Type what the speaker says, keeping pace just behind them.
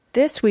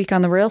This week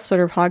on the Rail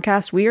Splitter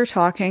podcast, we are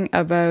talking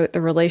about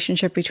the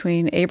relationship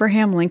between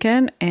Abraham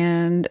Lincoln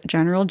and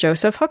General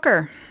Joseph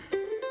Hooker.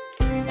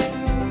 Now!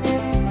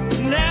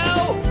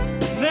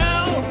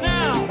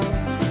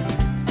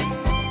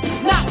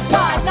 Not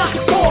five, not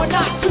four,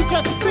 not two,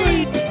 just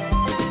three!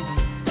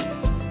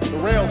 The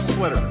Rail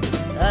Splitter,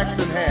 axe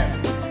in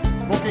hand,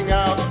 looking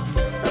out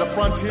at a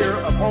frontier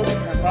of hope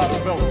and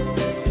possibility.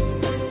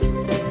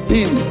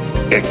 Being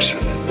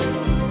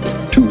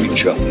excellent to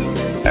each other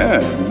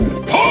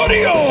and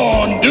party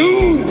on,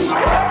 dudes!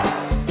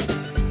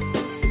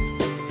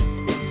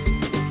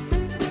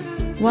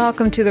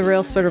 Welcome to the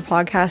Rail Splitter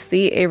podcast,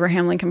 the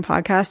Abraham Lincoln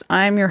podcast.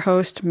 I'm your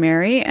host,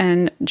 Mary,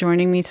 and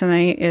joining me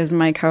tonight is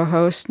my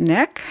co-host,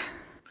 Nick.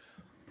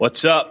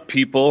 What's up,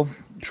 people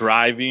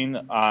driving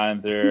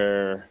on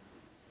their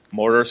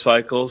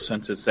motorcycles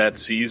since it's that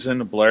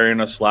season,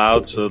 blaring us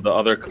loud so the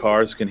other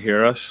cars can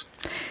hear us?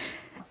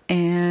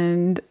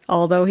 And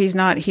although he's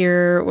not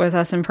here with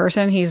us in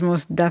person, he's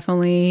most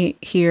definitely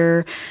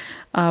here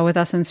with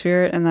us in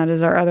spirit, and that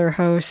is our other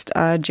host,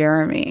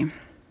 Jeremy.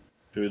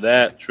 True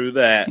that.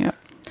 Yeah.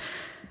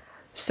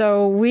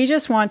 So we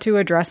just want to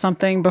address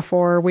something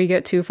before we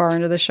get too far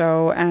into the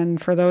show. And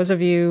for those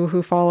of you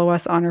who follow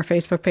us on our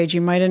Facebook page,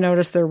 you might have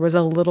noticed there was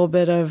a little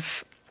bit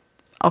of,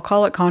 I'll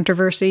call it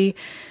controversy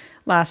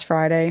last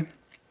Friday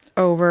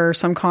over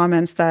some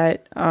comments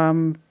that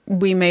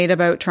we made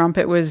about Trump.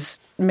 It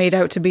was made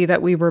out to be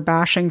that we were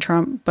bashing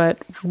Trump, but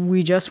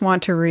we just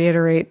want to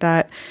reiterate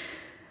that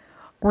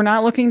we're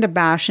not looking to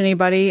bash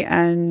anybody,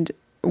 and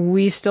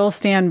we still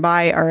stand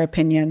by our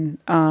opinion,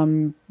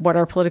 what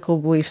our political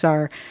beliefs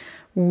are.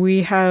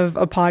 We have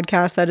a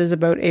podcast that is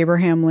about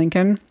Abraham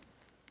Lincoln.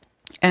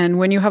 And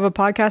when you have a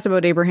podcast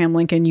about Abraham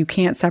Lincoln, you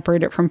can't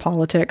separate it from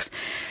politics.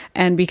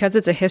 And because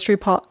it's a history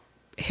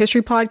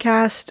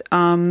podcast,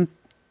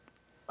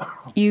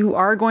 you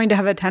are going to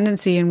have a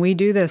tendency, and we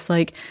do this,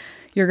 like,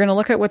 you're going to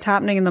look at what's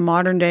happening in the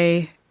modern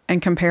day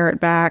and compare it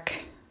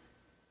back.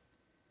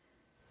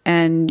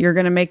 And you're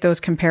going to make those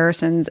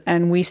comparisons.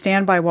 And we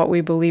stand by what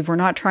we believe. We're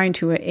not trying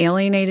to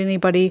alienate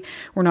anybody.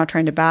 We're not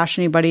trying to bash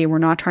anybody. We're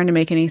not trying to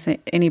make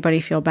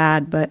anybody feel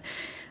bad. But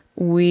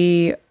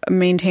we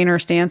maintain our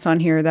stance on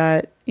here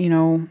that, you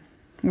know,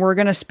 we're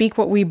going to speak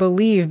what we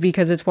believe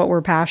because it's what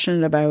we're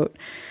passionate about.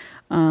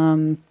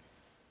 And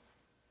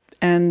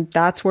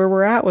that's where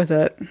we're at with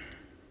it.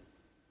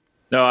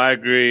 No, I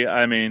agree.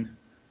 I mean,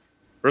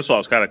 first of all,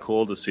 it's kind of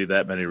cool to see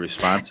that many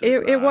responses.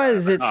 It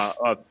was. It's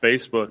on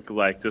Facebook,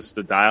 like just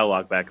the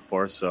dialogue back and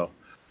forth. So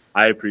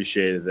I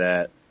appreciated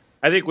that.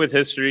 I think with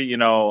history, you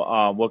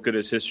know, what good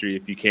is history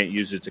if you can't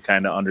use it to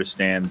kind of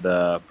understand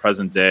the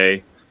present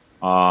day,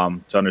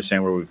 to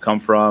understand where we've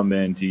come from,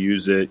 and to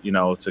use it, you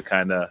know, to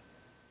kind of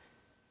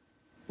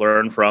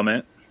learn from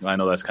it. I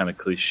know that's kind of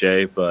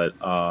cliche, but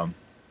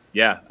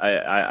yeah,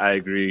 I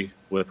agree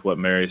with what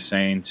Mary's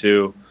saying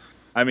too.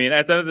 I mean,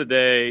 at the end of the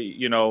day,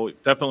 you know,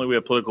 definitely we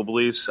have political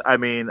beliefs. I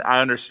mean,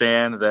 I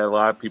understand that a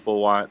lot of people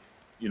want,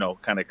 you know,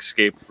 kind of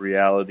escape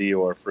reality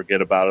or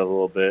forget about it a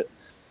little bit.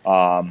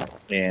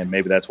 And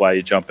maybe that's why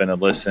you jump in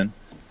and listen.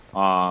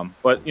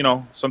 But, you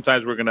know,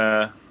 sometimes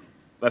that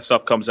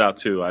stuff comes out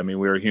too. I mean,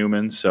 we're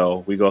humans,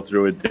 so we go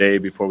through a day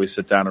before we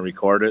sit down and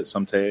record it.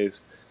 Some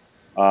days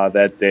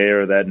that day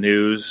or that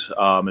news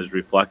is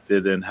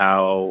reflected in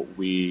how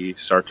we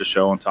start the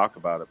show and talk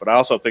about it. But I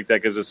also think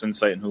that gives us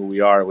insight in who we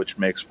are, which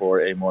makes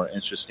for a more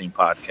interesting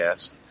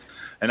podcast.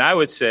 And I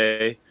would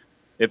say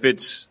if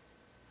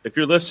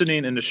you're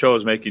listening and the show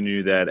is making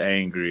you that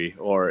angry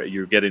or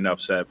you're getting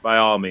upset, by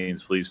all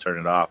means, please turn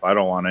it off. I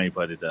don't want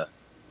anybody to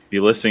be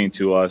listening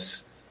to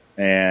us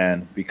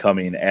and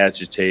becoming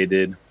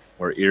agitated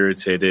or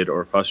irritated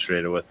or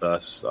frustrated with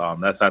us.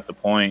 That's not the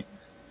point.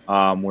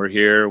 We're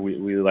here.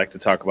 We like to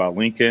talk about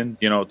Lincoln.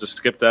 You know, just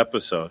skip the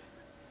episode.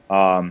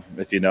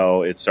 If you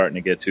know it's starting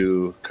to get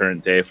too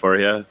current day for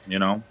you, you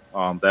know,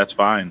 that's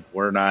fine.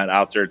 We're not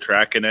out there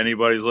tracking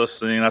anybody's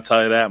listening. I'll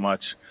tell you that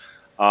much.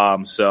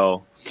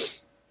 So,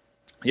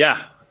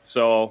 yeah.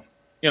 So,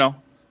 you know,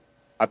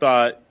 I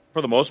thought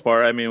for the most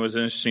part, I mean, it was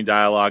an interesting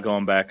dialogue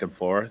going back and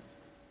forth.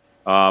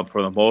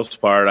 For the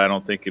most part, I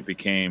don't think it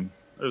became.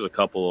 There's a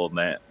couple of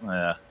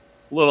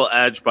little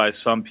edge by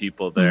some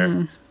people there.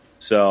 Mm-hmm.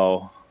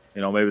 So. You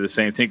know, maybe the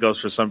same thing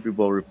goes for some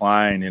people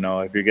replying. You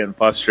know, if you're getting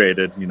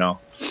frustrated, you know,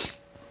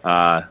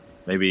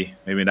 maybe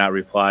not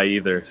reply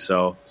either.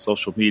 So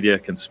social media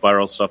can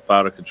spiral stuff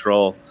out of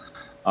control,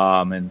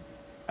 and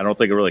I don't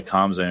think it really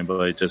calms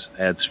anybody. It just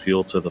adds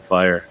fuel to the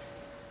fire.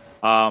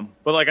 But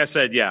like I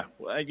said, yeah,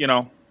 you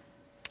know,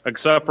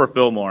 except for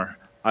Fillmore,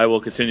 I will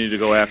continue to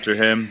go after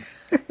him.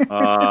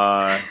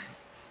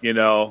 You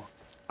know,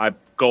 I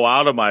go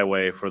out of my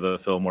way for the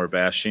Fillmore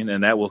bashing,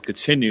 and that will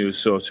continue.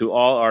 So to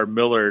all our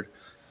Millard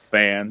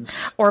fans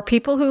or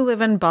people who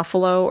live in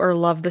Buffalo or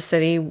love the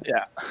city,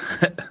 yeah,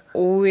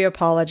 we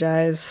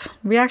apologize.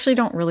 We actually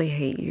don't really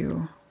hate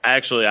you.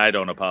 Actually, I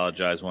don't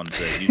apologize one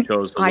bit. You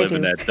chose to live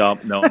in that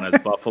dump known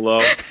as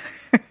Buffalo,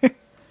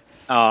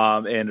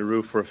 and to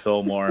root for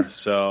Fillmore.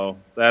 So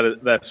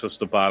that's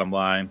just the bottom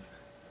line.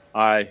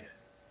 I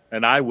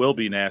And I will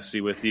be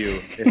nasty with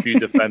you if you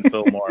defend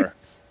Fillmore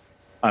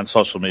on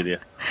social media.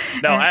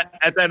 No,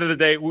 at the end of the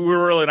day, we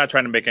were really not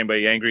trying to make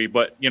anybody angry,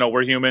 but,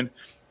 we're human.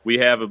 We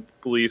have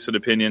beliefs and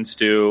opinions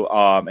too,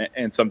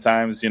 and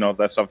sometimes,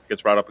 that stuff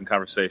gets brought up in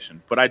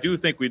conversation. But I do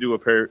think we do a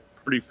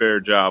pretty fair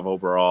job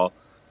overall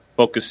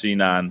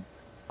focusing on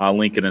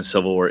Lincoln and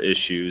Civil War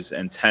issues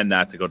and tend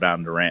not to go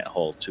down the rant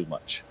hole too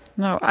much.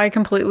 No, I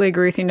completely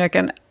agree with you, Nick.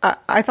 And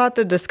I thought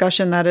the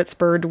discussion that it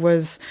spurred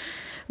was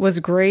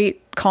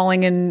great,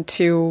 calling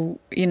into,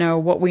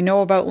 what we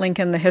know about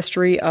Lincoln, the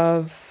history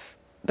of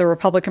the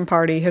Republican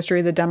Party, history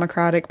of the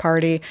Democratic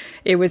Party.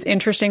 It was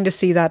interesting to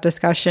see that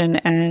discussion,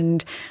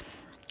 and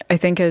I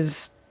think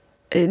it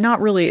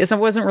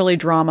wasn't really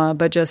drama,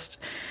 but just,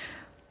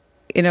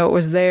 it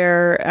was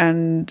there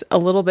and a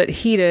little bit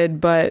heated,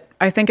 but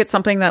I think it's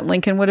something that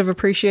Lincoln would have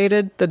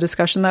appreciated, the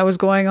discussion that was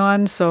going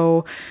on.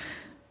 So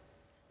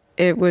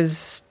it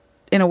was,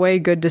 in a way,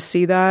 good to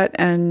see that.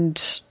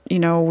 And,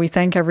 we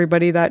thank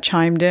everybody that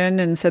chimed in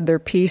and said their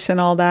piece and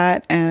all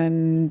that.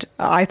 And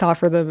I thought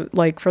for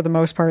the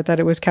most part that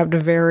it was kept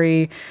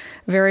very,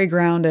 very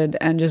grounded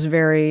and just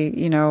very,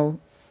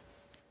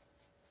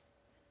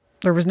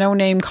 there was no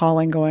name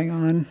calling going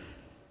on.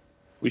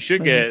 We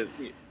should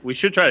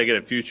try to get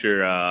a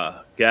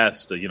future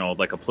guest,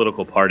 like a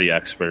political party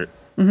expert,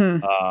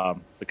 to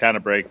kind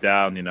of break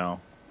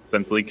down,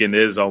 since Lincoln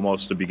is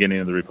almost the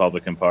beginning of the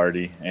Republican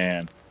Party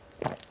and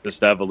just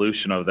the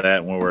evolution of that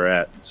and where we're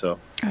at. So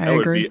I that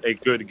agree. would be a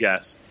good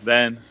guest.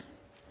 Then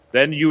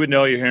you would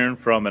know you're hearing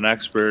from an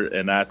expert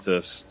and not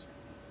just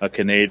a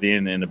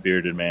Canadian and a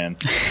bearded man.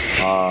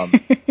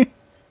 And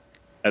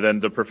then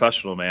the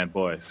professional man,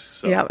 boys.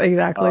 So, yeah,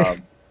 exactly.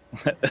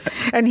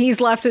 And he's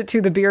left it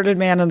to the bearded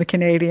man and the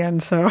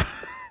Canadian. So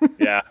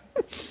yeah.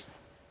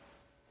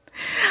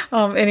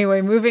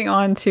 Anyway, moving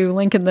on to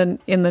Lincoln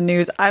in the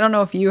news. I don't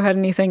know if you had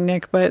anything,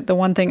 Nick, but the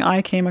one thing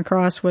I came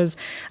across was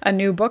a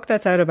new book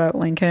that's out about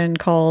Lincoln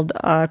called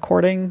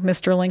Courting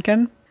Mr.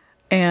 Lincoln.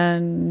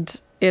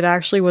 And it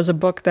actually was a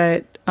book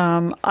that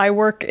I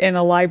work in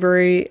a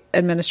library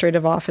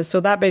administrative office. So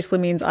that basically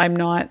means I'm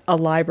not a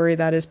library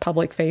that is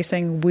public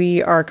facing.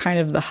 We are kind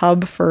of the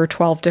hub for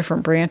 12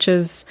 different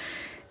branches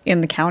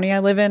in the county I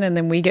live in, and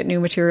then we get new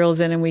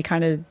materials in and we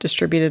kind of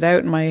distribute it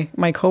out. And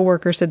my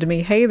coworker said to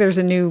me, hey, there's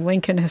a new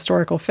Lincoln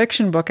historical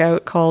fiction book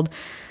out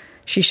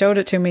she showed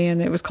it to me,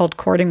 and it was called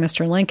Courting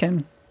Mr.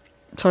 Lincoln.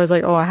 So I was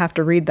like, oh, I have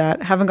to read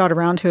that. Haven't got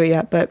around to it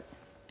yet, but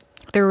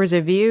there was a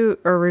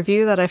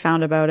review that I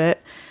found about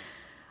it.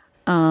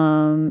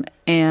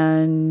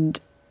 And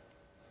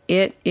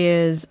it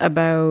is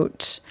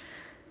about,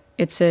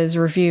 it says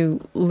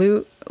review,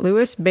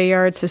 Louis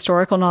Bayard's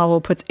historical novel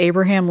puts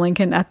Abraham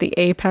Lincoln at the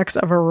apex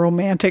of a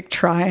romantic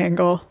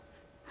triangle.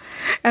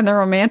 And the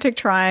romantic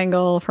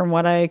triangle, from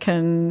what I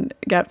can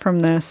get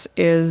from this,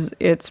 is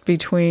it's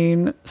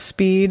between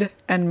Speed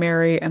and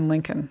Mary and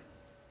Lincoln.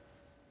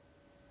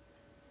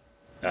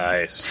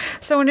 Nice.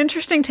 So an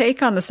interesting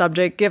take on the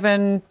subject,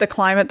 given the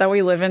climate that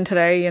we live in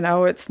today.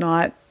 It's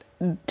not,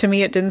 to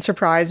me, it didn't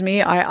surprise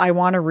me. I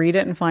want to read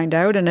it and find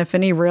out. And if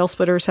any rail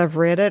splitters have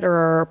read it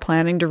or are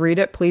planning to read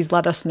it, please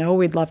let us know.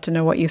 We'd love to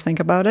know what you think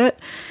about it.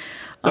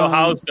 So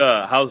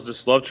how's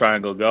this love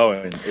triangle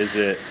going? Is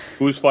it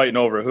who's fighting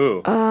over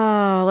who?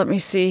 Oh, let me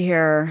see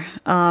here.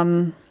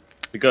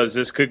 Because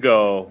this could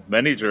go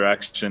many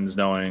directions,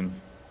 knowing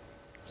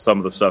some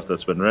of the stuff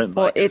that's been written.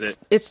 Well,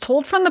 it's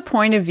told from the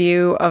point of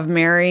view of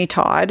Mary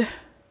Todd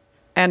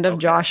and of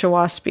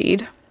Joshua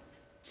Speed.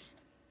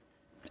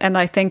 And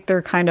I think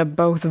they're kind of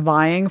both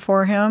vying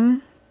for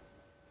him.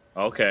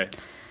 Okay.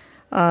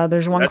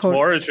 There's one That's quote.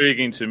 more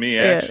intriguing to me,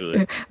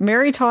 actually.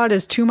 Mary Todd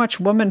is too much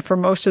woman for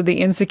most of the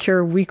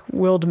insecure,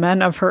 weak-willed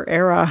men of her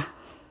era.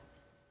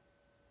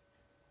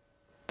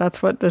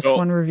 That's what this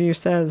one review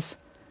says.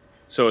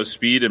 So is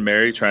Speed and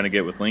Mary trying to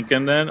get with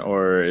Lincoln then?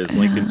 Or is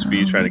Lincoln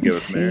Speed trying to get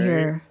with Mary?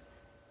 Here.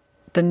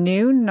 The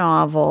new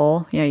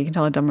novel. Yeah, you can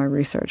tell I've done my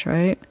research,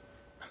 right?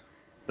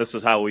 This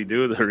is how we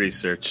do the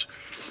research.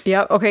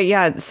 Yeah, okay,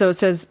 yeah. So it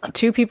says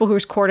two people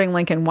who's courting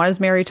Lincoln. One is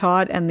Mary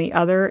Todd and the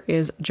other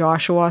is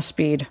Joshua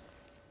Speed.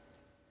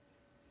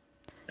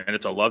 And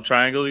it's a love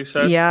triangle, you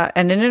said? Yeah,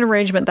 and in an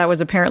arrangement that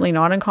was apparently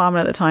not uncommon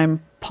at the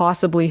time,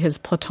 possibly his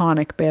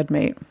platonic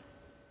bedmate.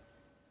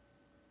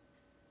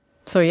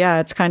 So yeah,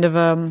 it's kind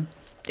of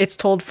it's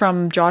told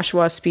from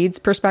Joshua Speed's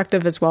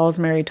perspective as well as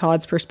Mary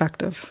Todd's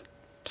perspective.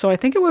 So I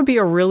think it would be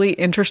a really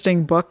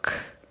interesting book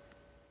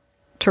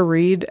to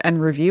read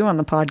and review on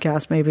the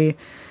podcast, maybe.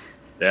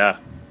 Yeah,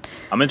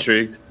 I'm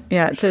intrigued.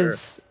 Yeah, it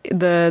says,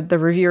 the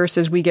reviewer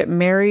says, we get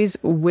Mary's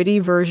witty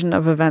version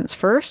of events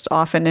first,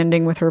 often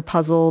ending with her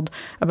puzzled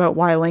about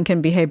why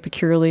Lincoln behaved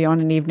peculiarly on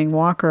an evening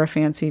walk or a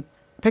fancy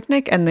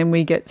picnic. And then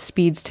we get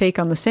Speed's take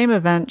on the same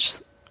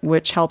events,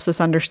 which helps us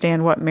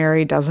understand what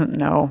Mary doesn't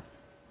know.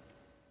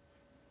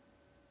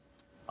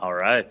 All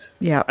right.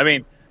 Yeah. I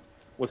mean,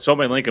 with so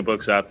many Lincoln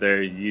books out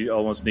there, you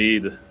almost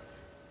need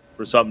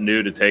for something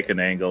new to take an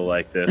angle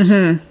like this.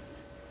 Mm-hmm.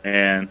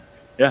 And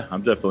yeah,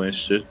 I'm definitely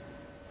interested.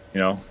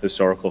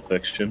 Historical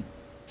fiction.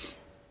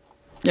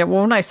 Yeah,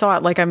 well, when I saw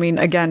it,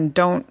 again,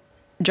 don't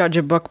judge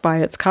a book by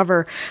its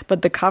cover,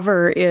 but the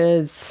cover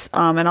is,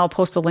 and I'll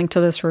post a link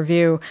to this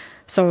review.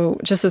 So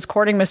just as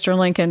Courting Mr.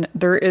 Lincoln,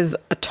 there is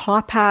a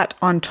top hat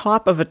on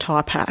top of a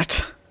top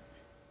hat.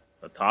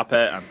 A top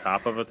hat on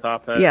top of a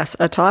top hat? Yes,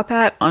 a top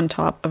hat on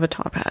top of a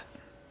top hat.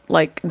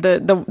 Like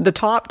the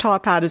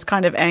top hat is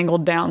kind of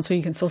angled down so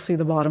you can still see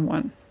the bottom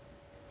one.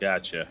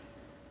 Gotcha.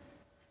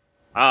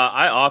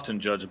 I often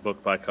judge a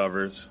book by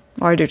covers.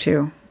 Oh, I do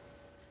too.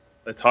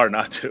 It's hard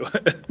not to.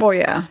 Well,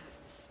 yeah.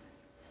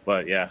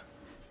 But yeah.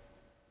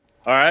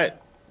 All right.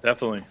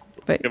 Definitely.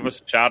 But, give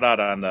us a shout out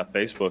on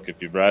Facebook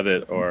if you've read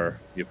it or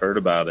you've heard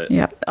about it.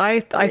 Yeah. I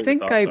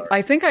think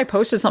I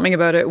posted something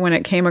about it when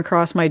it came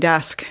across my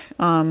desk.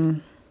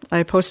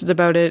 I posted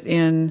about it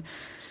in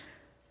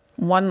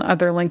one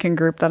other Lincoln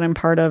group that I'm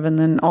part of, and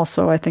then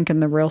also I think in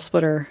the Rail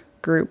Splitter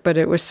group, but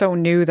it was so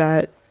new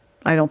that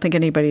I don't think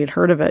anybody had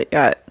heard of it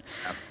yet.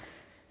 Yeah,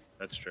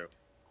 that's true.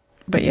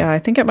 But yeah, I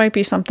think it might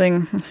be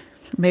something,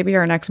 maybe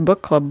our next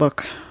book club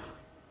book.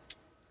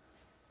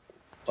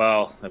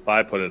 Well, if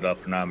I put it up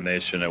for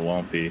nomination, it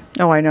won't be.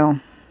 Oh, I know.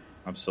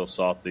 I'm still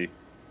salty.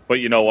 But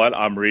you know what?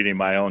 I'm reading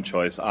my own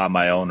choice on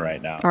my own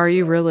right now. Are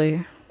you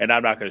really? And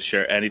I'm not going to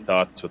share any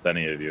thoughts with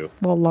any of you.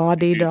 Well,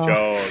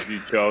 la-dee-da. You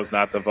chose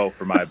not to vote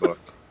for my book.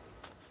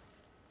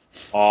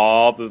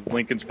 All the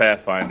Lincoln's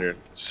Pathfinder.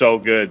 So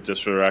good,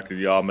 just for the record.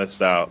 You all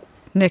missed out.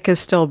 Nick is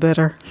still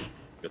bitter.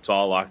 It's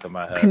all locked in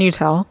my head. Can you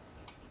tell?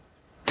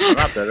 I'm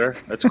not bitter.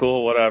 It's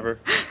cool, whatever.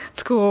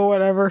 It's cool,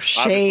 whatever.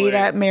 Shade Obviously-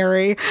 at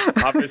Mary.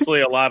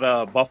 Obviously, a lot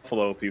of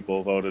Buffalo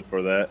people voted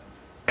for that.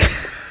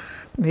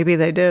 Maybe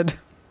they did.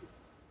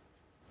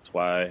 That's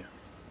why,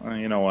 well,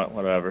 you know what,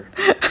 whatever.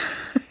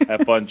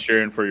 Have fun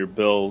cheering for your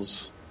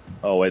Bills.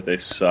 Oh, wait, they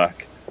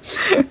suck.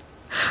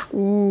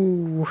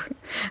 Ooh.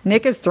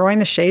 Nick is throwing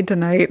the shade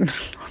tonight. I'm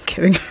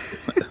kidding.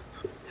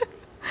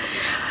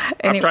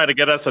 I'm trying to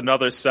get us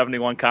another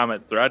 71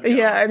 comment thread.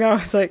 Yeah, I know.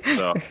 It's like,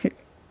 So,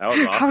 that was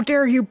awesome. how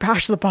dare you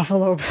bash the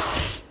Buffalo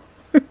Bills?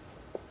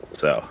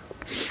 So,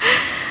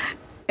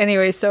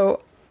 Anyway,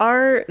 so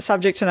our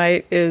subject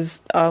tonight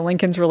is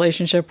Lincoln's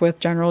relationship with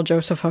General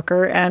Joseph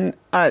Hooker. And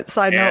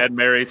side note, and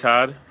Mary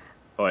Todd.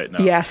 Oh wait, no.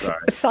 yes.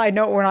 Sorry. Side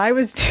note: when I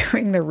was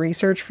doing the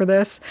research for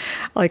this,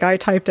 I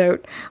typed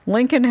out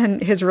Lincoln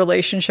and his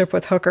relationship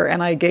with Hooker,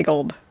 and I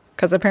giggled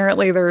because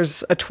apparently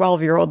there's a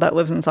 12-year-old that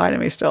lives inside of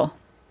me still.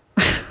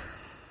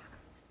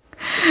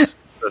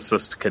 That's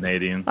just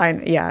Canadian.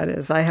 Yeah, it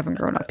is. I haven't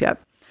grown up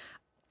yet.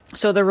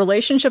 So the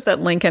relationship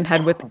that Lincoln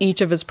had with each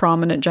of his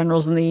prominent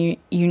generals in the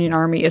Union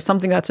Army is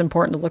something that's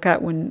important to look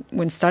at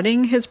when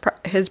studying his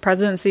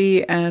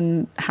presidency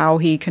and how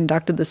he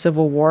conducted the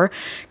Civil War,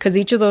 because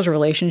each of those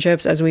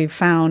relationships, as we've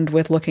found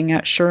with looking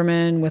at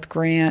Sherman, with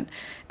Grant,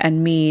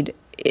 and Meade,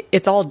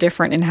 it's all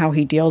different in how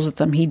he deals with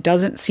them. He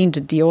doesn't seem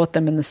to deal with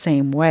them in the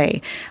same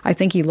way. I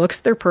think he looks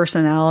at their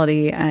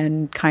personality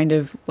and kind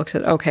of looks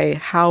at, okay,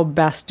 how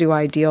best do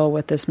I deal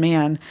with this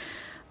man?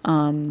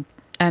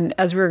 And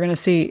as we were going to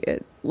see,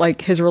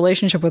 his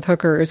relationship with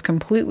Hooker is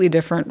completely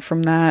different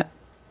from that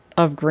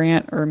of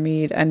Grant or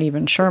Meade and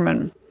even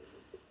Sherman.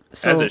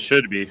 So, as it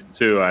should be,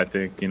 too, I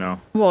think,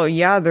 Well,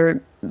 yeah,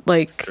 they're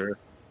Sure.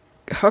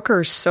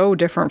 Hooker's so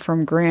different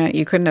from Grant.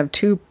 You couldn't have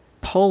two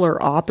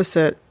polar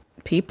opposite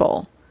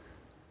people.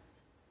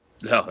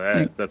 No,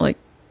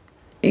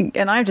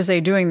 And I have to say,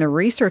 doing the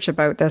research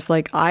about this,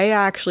 I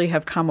actually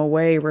have come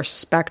away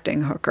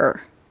respecting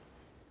Hooker.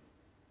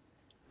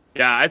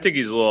 yeah, I think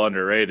he's a little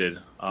underrated.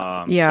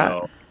 Yeah.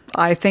 So.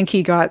 I think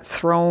he got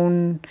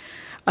thrown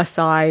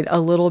aside a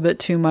little bit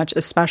too much,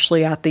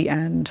 especially at the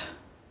end.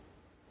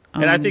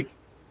 And I think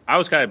I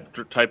was kind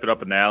of typing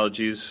up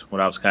analogies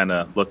when I was kind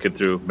of looking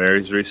through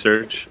Mary's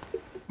research.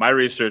 My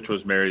research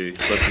was Mary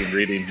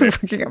reading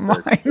Mary's looking at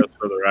research, mine. just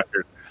for the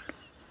record.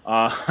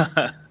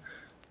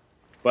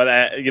 But,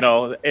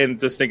 and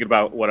just thinking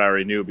about what I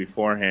already knew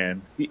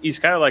beforehand, he's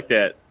kind of like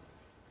that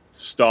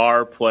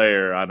star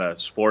player on a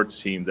sports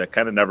team that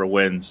kind of never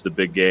wins the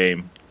big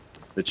game,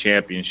 the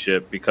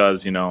championship,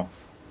 because, he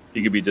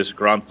could be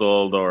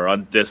disgruntled or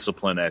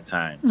undisciplined at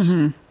times.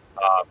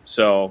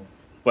 Mm-hmm.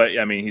 But,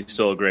 I mean, he's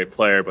still a great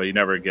player, but he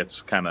never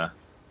gets kind of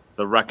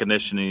the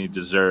recognition he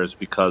deserves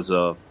because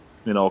of,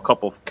 a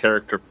couple of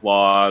character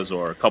flaws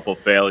or a couple of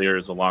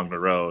failures along the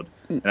road.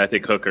 And I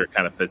think Hooker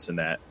kind of fits in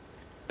that.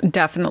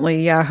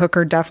 Definitely, yeah.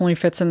 Hooker definitely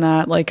fits in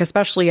that,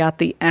 especially at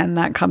the end,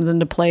 that comes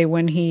into play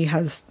when he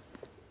has,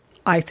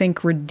 I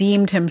think,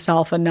 redeemed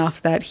himself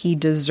enough that he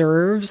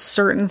deserves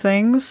certain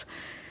things.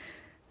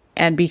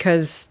 And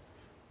because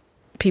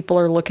people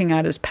are looking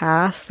at his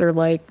past, they're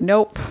like,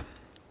 nope,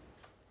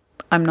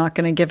 I'm not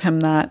going to give him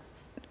that,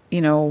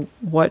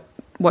 what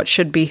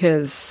should be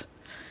his.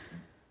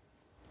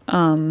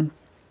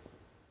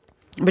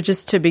 But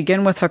just to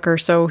begin with Hooker,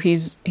 so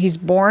he's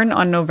born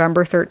on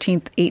November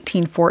 13th,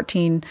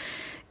 1814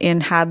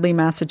 in Hadley,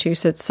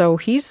 Massachusetts. So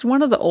he's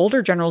one of the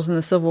older generals in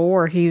the Civil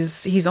War.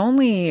 He's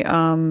only,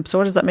 so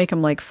what does that make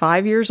him,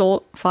 5 years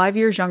old, 5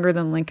 years younger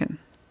than Lincoln?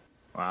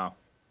 Wow.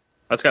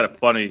 That's kind of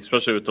funny,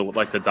 especially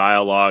with the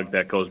dialogue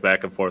that goes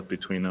back and forth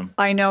between them.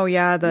 I know,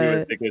 yeah. You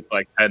would think it's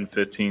like 10,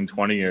 15,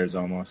 20 years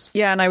almost.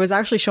 Yeah, and I was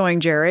actually showing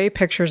Jerry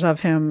pictures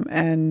of him,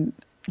 and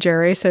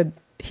Jerry said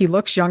he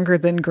looks younger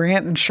than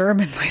Grant and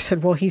Sherman. I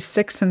said, well, he's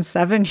 6 and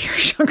 7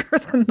 years younger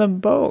than them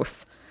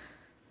both.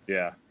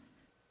 Yeah.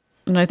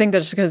 And I think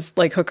that's because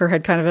like Hooker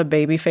had kind of a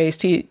baby face.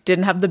 He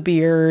didn't have the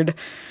beard.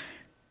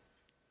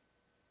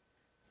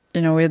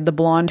 He had the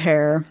blonde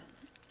hair.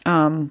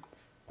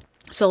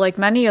 So like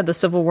many of the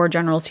Civil War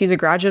generals, he's a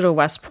graduate of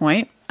West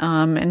Point,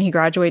 and he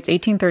graduates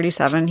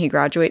 1837. He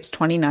graduates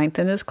 29th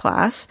in his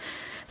class.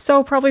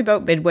 So probably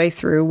about midway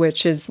through,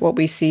 which is what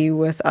we see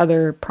with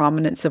other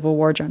prominent Civil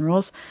War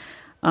generals.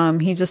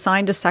 He's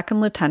assigned a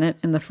second lieutenant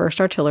in the 1st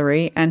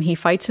Artillery, and he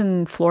fights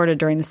in Florida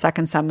during the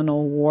Second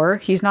Seminole War.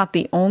 He's not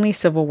the only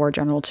Civil War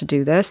general to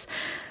do this.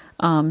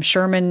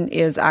 Sherman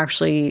is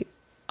actually...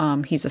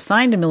 he's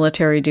assigned to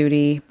military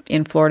duty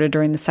in Florida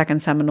during the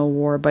Second Seminole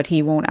War, but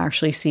he won't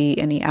actually see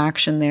any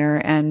action there.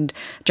 And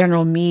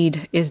General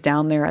Meade is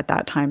down there at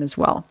that time as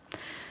well.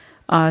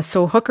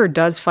 So Hooker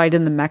does fight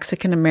in the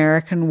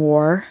Mexican-American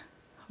War,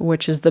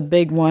 which is the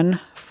big one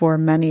for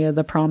many of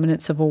the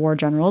prominent Civil War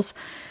generals.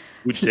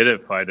 Who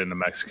didn't fight in the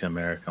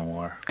Mexican-American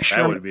War?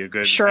 Sherman, that would be a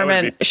good...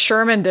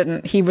 Sherman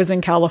didn't. He was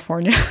in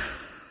California.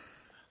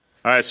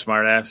 All right,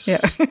 smartass. Yeah.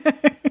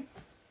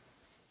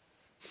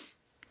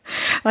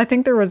 I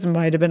think there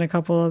might have been a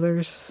couple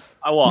others.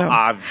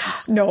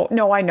 Obviously. No,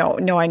 I know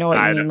what you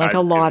mean. Like a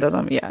lot of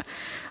them, yeah.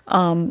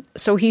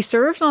 So he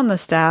serves on the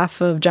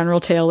staff of General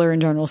Taylor and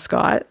General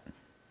Scott,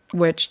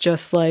 which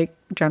just like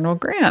General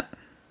Grant.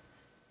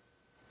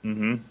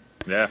 Mm-hmm.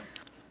 Yeah.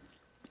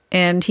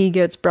 And he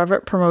gets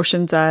brevet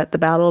promotions at the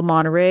Battle of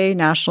Monterey,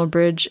 National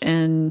Bridge,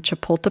 and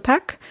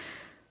Chapultepec.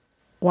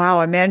 Wow,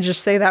 I managed to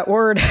say that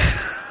word.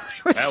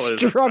 I was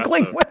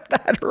struggling impressive. with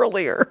that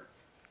earlier.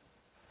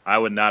 I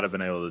would not have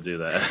been able to do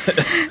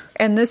that.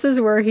 And this is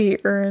where he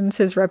earns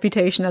his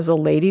reputation as a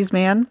ladies'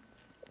 man.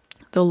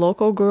 The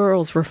local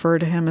girls refer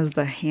to him as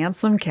the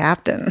handsome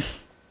captain.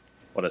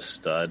 What a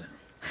stud.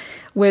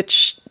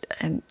 Which,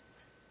 and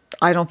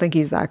I don't think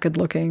he's that good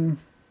looking.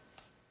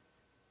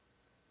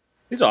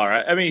 He's all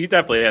right. I mean, he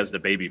definitely has the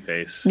baby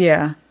face.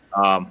 Yeah.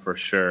 For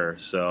sure.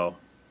 So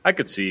I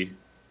could see.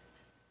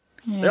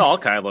 Yeah. They all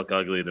kind of look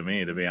ugly to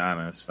me, to be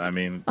honest. I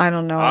mean, I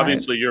don't know.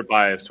 Obviously, you're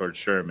biased towards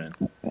Sherman.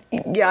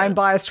 Yeah, I'm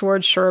biased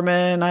towards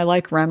Sherman. I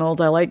like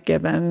Reynolds. I like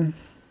Gibbon.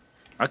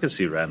 I could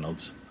see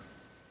Reynolds.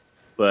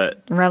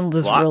 But Reynolds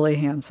is really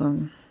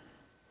handsome.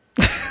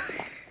 This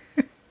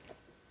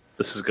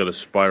is going to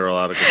spiral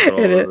out of control,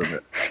 isn't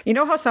it? You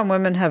know how some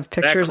women have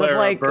pictures that Clara of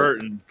like...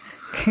 Burton.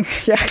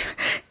 Yeah.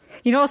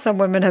 You know how some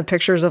women have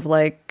pictures of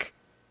like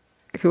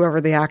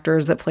whoever the actor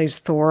is that plays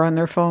Thor on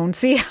their phone?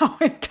 See how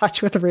in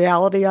touch with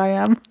reality I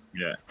am?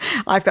 Yeah.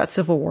 I've got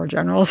Civil War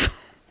generals.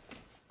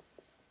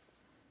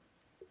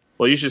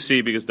 Well, you should see,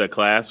 because the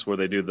class where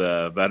they do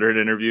the veteran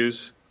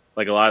interviews,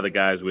 like a lot of the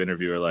guys we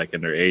interview are like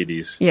in their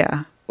 80s.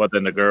 Yeah. But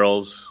then the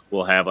girls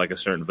will have like a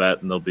certain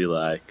vet and they'll be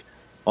like,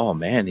 oh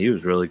man, he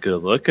was really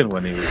good looking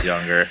when he was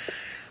younger.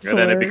 And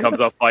then it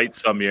becomes a fight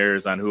some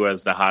years on who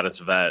has the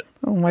hottest vet.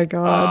 Oh my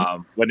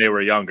God. When they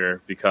were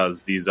younger,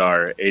 because these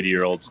are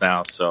 80-year-olds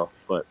now. So,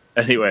 but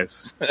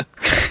anyways, I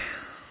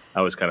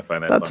always kind of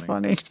find that That's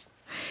funny.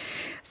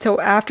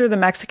 So after the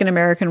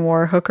Mexican-American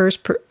War, Hooker's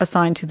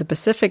assigned to the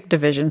Pacific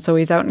Division. So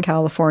he's out in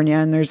California,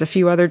 and there's a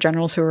few other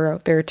generals who are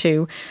out there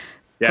too.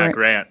 Yeah,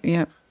 Grant.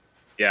 Yeah.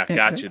 Yeah,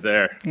 got you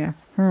there. Yeah.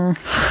 In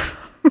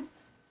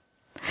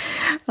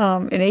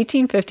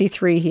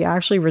 1853, he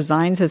actually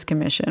resigns his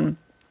commission.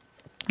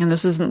 And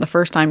this isn't the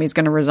first time he's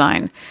going to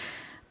resign,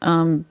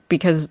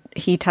 because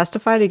he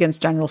testified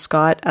against General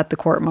Scott at the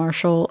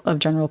court-martial of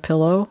General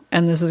Pillow,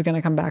 and this is going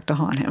to come back to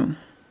haunt him.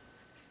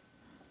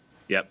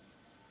 Yep.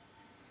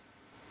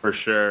 For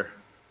sure.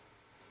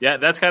 Yeah,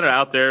 that's kind of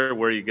out there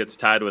where he gets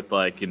tied with,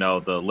 like, you know,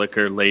 the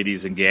liquor,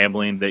 ladies, and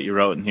gambling that you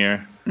wrote in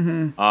here.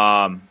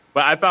 Mm-hmm.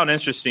 But I found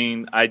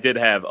interesting, I did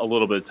have a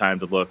little bit of time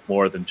to look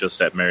more than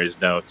just at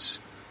Mary's notes.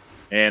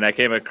 And I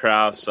came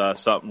across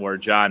something where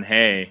John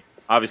Hay,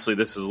 obviously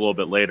this is a little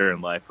bit later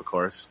in life, of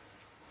course,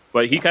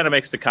 but he kind of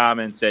makes the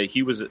comments that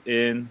he was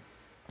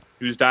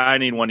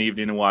dining one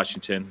evening in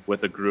Washington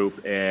with a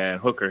group, and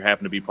Hooker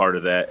happened to be part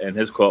of that. And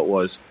his quote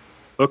was,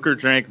 "Hooker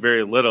drank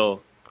very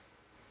little,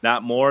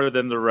 not more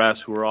than the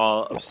rest who were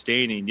all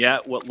abstaining.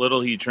 Yet what little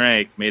he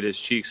drank made his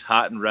cheeks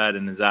hot and red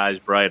and his eyes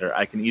brighter.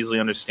 I can easily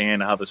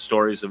understand how the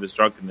stories of his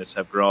drunkenness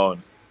have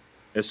grown,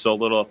 if so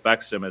little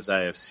affects him as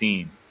I have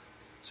seen."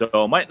 So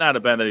it might not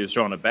have been that he was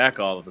throwing it back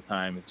all of the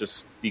time. It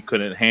just, he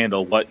couldn't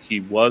handle what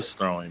he was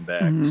throwing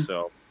back. Mm-hmm.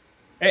 So,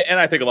 and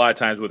I think a lot of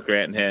times with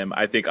Grant and him,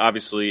 I think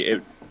obviously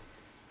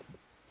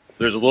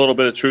there's a little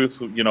bit of truth,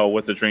 you know,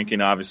 with the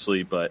drinking,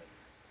 obviously, but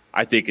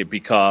I think it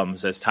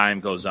becomes, as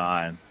time goes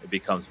on, it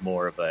becomes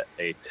more of a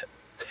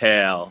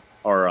tale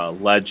or a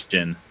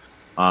legend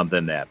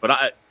than that.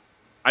 But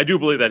I do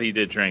believe that he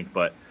did drink,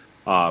 but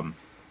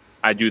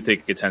I do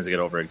think it tends to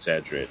get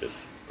over-exaggerated,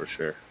 for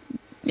sure.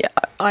 Yeah,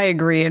 I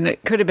agree. And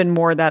it could have been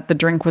more that the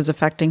drink was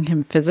affecting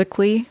him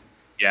physically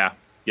Yeah.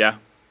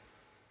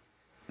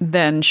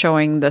 than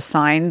showing the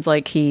signs.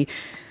 Like he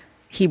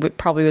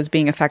probably was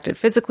being affected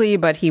physically,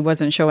 but he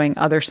wasn't showing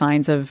other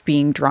signs of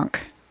being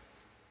drunk.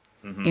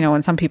 Mm-hmm. You know,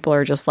 and some people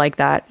are just like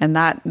that. And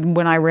that,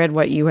 when I read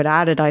what you had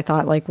added, I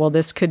thought, like, well,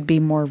 this could be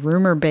more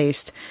rumor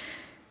based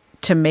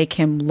to make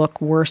him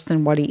look worse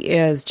than what he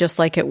is, just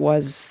like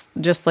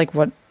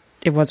what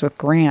it was with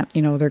Grant.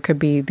 You know, there could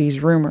be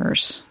these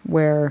rumors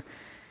where,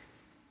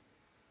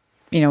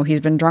 you know, he's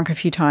been drunk a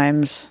few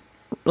times,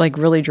 like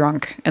really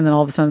drunk, and then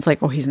all of a sudden it's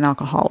like, oh, he's an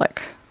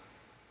alcoholic.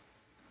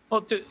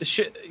 Well,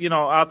 shit, you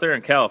know, out there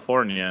in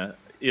California,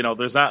 you know,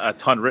 there's not a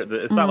ton written.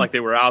 It's not like they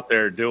were out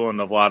there doing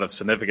a lot of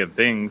significant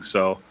things.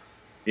 So,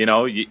 you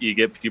know, you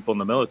get people in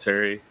the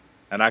military,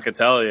 and I could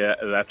tell you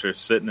after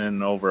sitting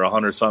in over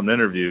 100-something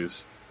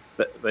interviews,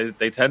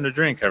 they tend to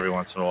drink every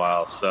once in a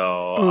while.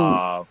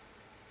 So,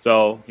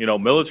 you know,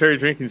 military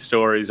drinking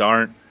stories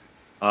aren't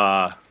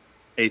a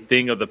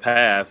thing of the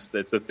past.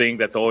 It's a thing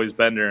that's always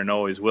been there and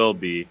always will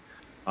be.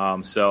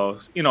 So,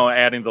 you know,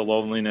 adding the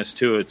loneliness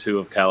to it too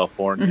of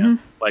California,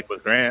 like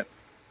with Grant,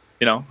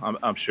 you know,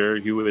 I'm sure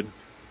you would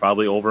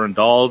probably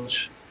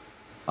overindulge.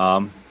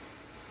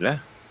 Yeah.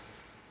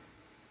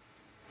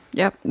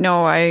 Yep.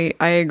 No, I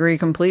agree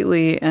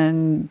completely.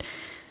 And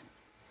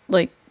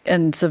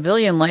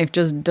civilian life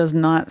just does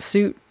not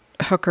suit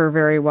Hooker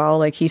very well.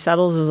 Like, he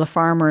settles as a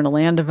farmer and a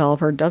land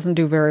developer, doesn't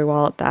do very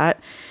well at that.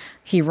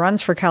 He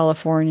runs for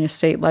California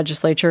state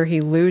legislature. He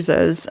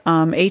loses.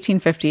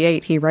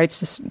 1858, he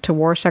writes to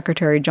War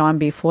Secretary John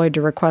B. Floyd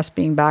to request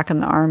being back in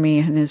the Army,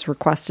 and his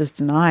request is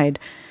denied.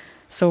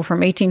 So from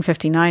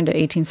 1859 to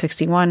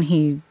 1861,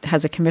 he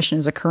has a commission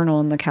as a colonel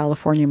in the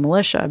California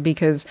militia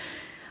because,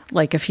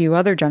 like a few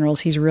other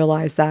generals, he's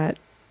realized that,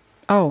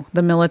 oh,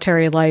 the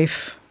military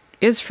life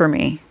is for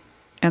me,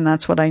 and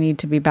that's what I need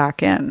to be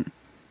back in.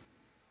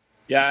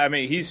 Yeah, I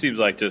mean, he seems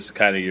like just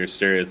kind of your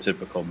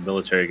stereotypical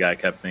military guy.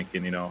 Kept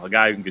thinking, you know, a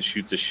guy who can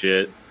shoot the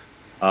shit,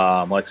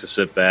 likes to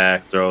sit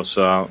back, throw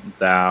something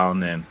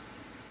down, and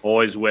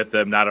always with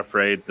them, not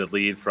afraid to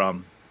lead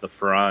from the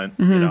front,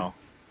 you know.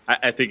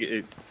 I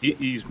think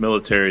he's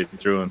military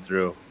through and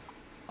through.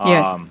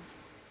 Yeah.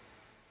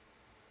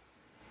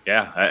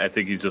 I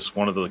think he's just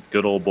one of the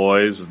good old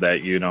boys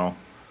that, you know,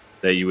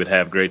 that you would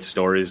have great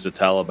stories to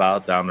tell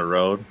about down the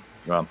road.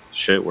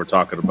 Shit, we're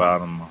talking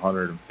about him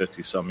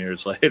 150 some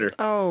years later.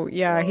 Oh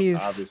yeah, so,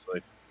 he's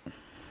obviously.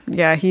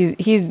 Yeah,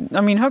 he's.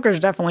 I mean,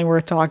 Hooker's definitely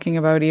worth talking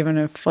about, even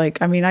if,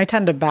 like, I mean, I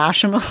tend to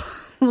bash him a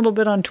little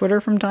bit on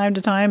Twitter from time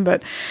to time,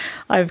 but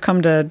I've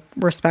come to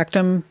respect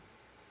him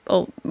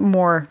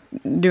more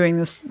doing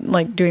this,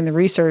 like doing the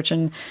research.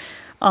 And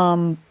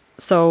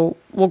so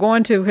we'll go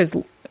into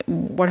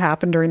what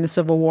happened during the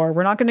Civil War.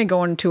 We're not going to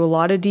go into a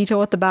lot of detail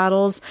with the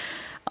battles,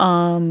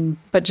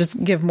 but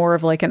just give more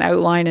of like an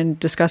outline and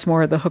discuss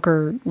more of the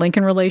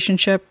Hooker-Lincoln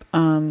relationship.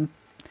 But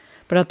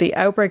at the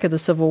outbreak of the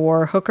Civil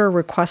War, Hooker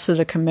requested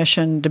a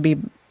commission to be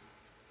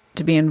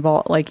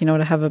involved, like, you know,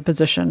 to have a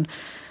position.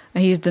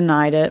 And he's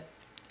denied it.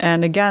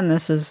 And again,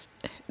 this is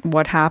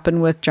what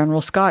happened with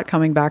General Scott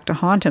coming back to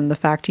haunt him. The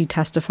fact he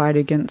testified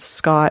against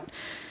Scott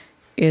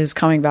is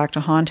coming back to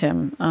haunt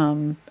him.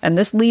 And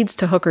this leads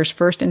to Hooker's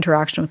first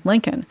interaction with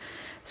Lincoln.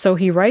 So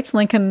he writes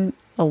Lincoln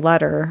a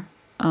letter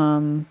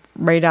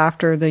right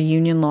after the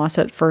Union loss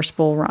at First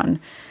Bull Run.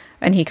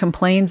 And he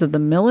complains of the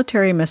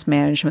military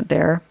mismanagement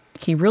there.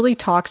 He really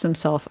talks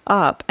himself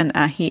up, and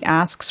he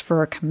asks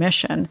for a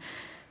commission.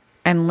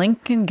 And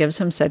Lincoln gives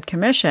him said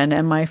commission.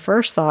 And my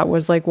first thought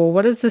was like, well,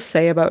 what does this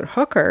say about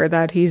Hooker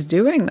that he's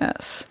doing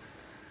this?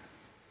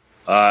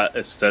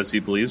 It says he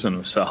believes in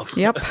himself.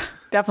 Yep,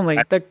 definitely.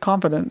 The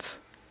confidence.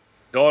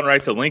 Going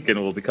right to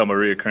Lincoln will become a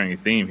reoccurring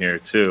theme here,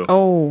 too.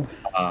 Oh.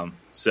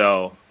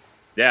 So,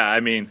 yeah, I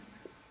mean,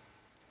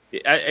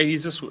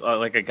 he's just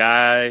like a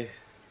guy.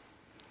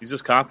 He's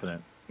just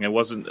confident.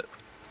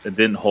 It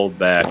didn't hold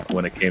back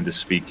when it came to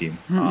speaking.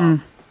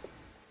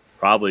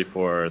 Probably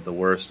for the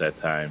worst at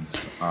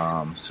times.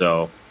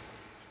 So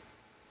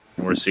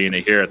we're seeing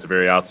it here at the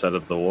very outset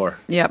of the war.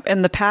 Yep.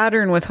 And the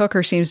pattern with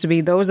Hooker seems to be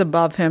those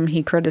above him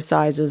he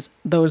criticizes,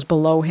 those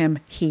below him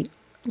he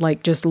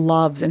just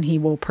loves and he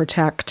will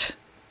protect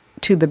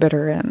to the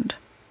bitter end.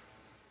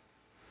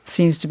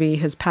 Seems to be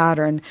his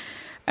pattern.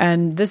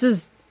 And this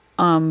is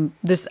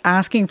this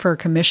asking for a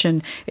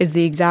commission is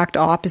the exact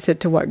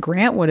opposite to what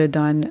Grant would have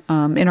done.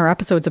 In our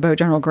episodes about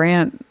General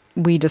Grant,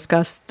 we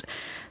discussed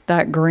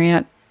that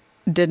Grant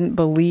didn't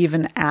believe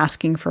in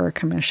asking for a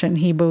commission.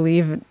 He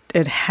believed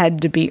it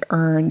had to be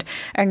earned.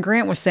 And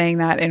Grant was saying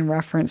that in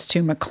reference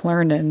to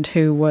McClernand,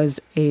 who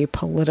was a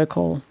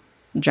political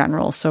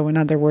general. So in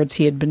other words,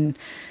 he had been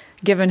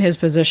given his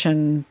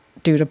position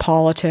due to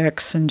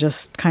politics and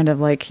just kind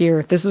of like,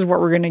 here, this is what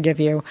we're going to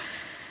give you.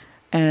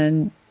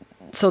 And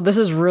so this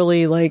is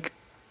really like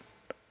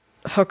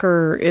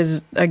Hooker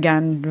is,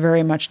 again,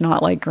 very much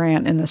not like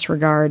Grant in this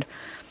regard.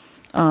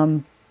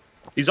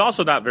 He's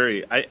also not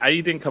very.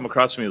 He didn't come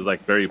across to me as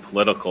like very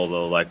political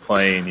though, like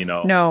playing,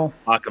 no.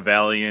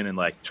 Machiavellian and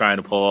like trying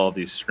to pull all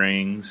these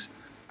strings.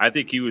 I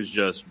think he was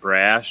just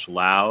brash,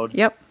 loud.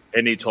 Yep.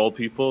 and he told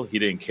people he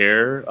didn't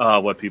care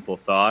what people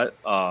thought.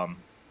 And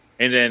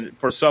then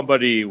for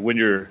somebody,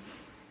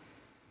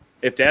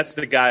 if that's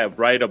the guy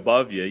right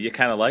above you, you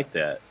kind of like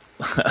that.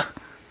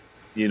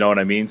 You know what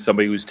I mean?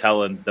 Somebody who's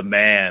telling the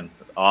man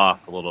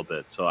off a little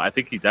bit. So I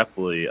think he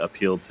definitely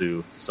appealed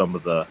to some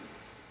of the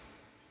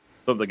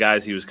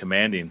guys he was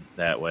commanding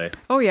that way.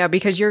 Oh yeah,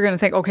 because you're going to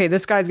think, okay,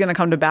 this guy's going to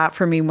come to bat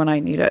for me when I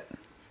need it.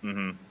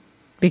 Mm-hmm.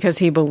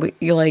 Because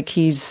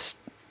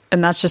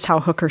and that's just how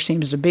Hooker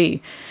seems to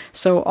be.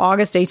 So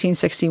August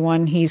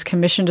 1861, he's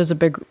commissioned as a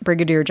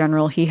brigadier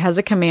general. He has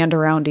a command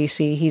around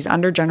D.C. He's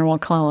under General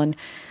McClellan,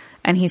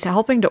 and he's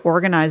helping to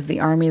organize the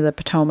Army of the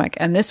Potomac.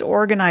 And this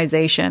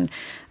organization,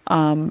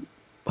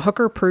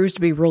 Hooker proves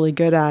to be really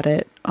good at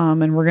it,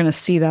 and we're going to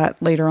see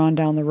that later on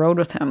down the road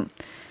with him.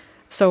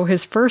 So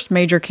his first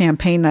major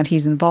campaign that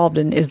he's involved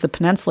in is the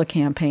Peninsula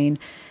Campaign,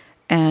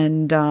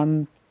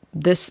 and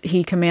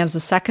he commands the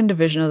 2nd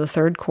Division of the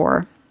 3rd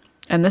Corps.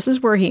 And this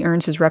is where he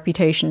earns his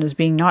reputation as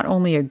being not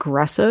only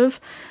aggressive,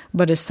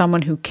 but as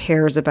someone who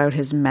cares about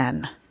his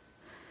men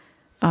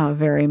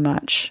very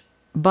much.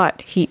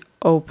 But he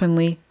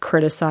openly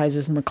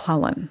criticizes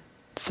McClellan.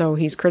 So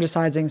he's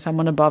criticizing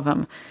someone above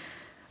him.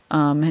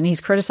 And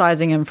he's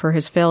criticizing him for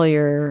his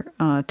failure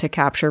to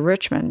capture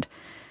Richmond.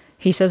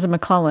 He says of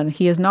McClellan,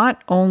 he is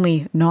not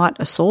only not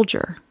a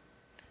soldier,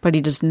 but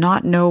he does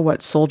not know what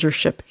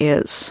soldiership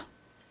is.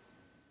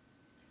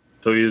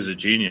 So he was a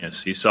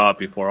genius. He saw it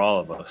before all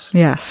of us.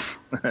 Yes.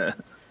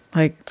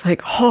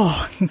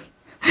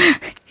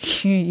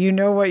 You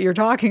know what you're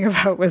talking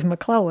about with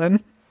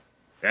McClellan.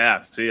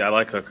 Yeah, see, I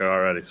like Hooker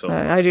already. So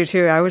I do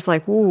too. I was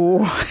like,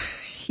 ooh,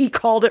 he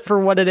called it for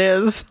what it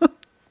is.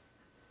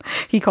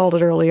 He called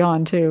it early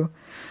on too.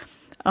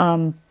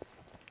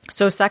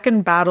 So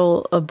Second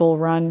Battle of Bull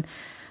Run,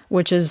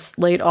 which is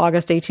late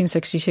August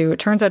 1862, it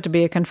turns out to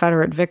be a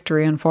Confederate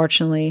victory,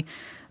 unfortunately.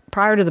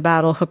 Prior to the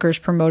battle, Hooker's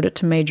promoted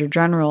to Major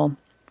General,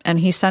 and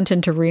he's sent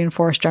in to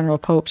reinforce General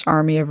Pope's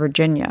Army of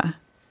Virginia.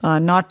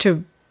 Not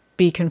to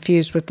be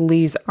confused with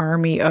Lee's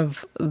Army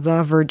of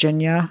the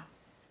Virginia.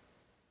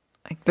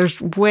 Like, there's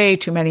way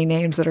too many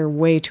names that are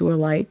way too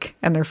alike,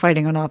 and they're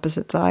fighting on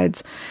opposite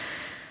sides.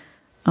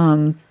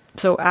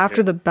 So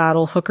after the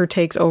battle, Hooker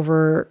takes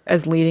over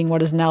as leading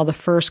what is now the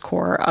 1st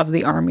Corps of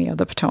the Army of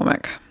the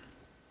Potomac.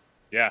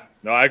 Yeah,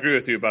 no, I agree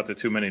with you about the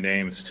too many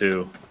names,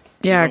 too.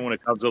 Yeah. Even when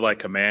it comes to like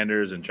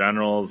commanders and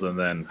generals, and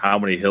then how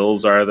many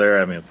hills are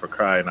there? I mean, for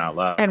crying out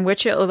loud. And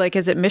which, like,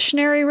 is it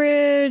Missionary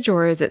Ridge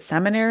or is it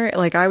Seminary?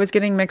 Like, I was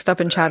getting mixed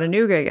up in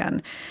Chattanooga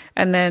again.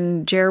 And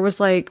then Jer was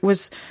like,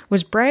 was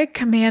Bragg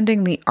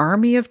commanding the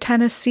Army of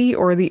Tennessee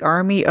or the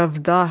Army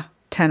of the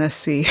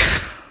Tennessee?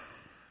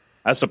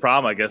 That's the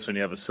problem, I guess, when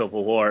you have a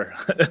civil war.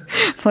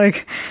 It's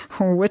like,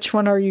 which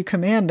one are you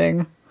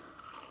commanding?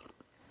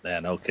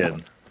 Yeah, no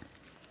kidding.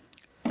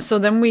 So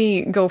then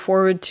we go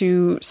forward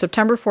to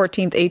September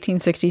 14th,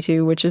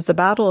 1862, which is the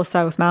Battle of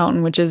South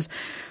Mountain, which is,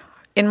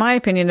 in my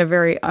opinion, a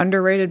very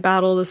underrated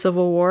battle of the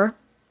Civil War.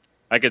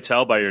 I could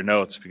tell by your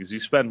notes, because you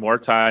spend more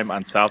time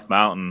on South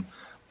Mountain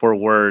for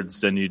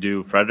words than you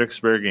do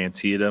Fredericksburg,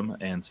 Antietam,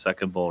 and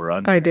Second Bull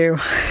Run. I do.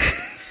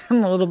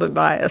 I'm a little bit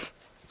biased.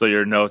 So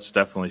your notes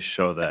definitely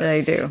show that.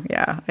 They do,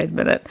 yeah, I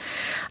admit it.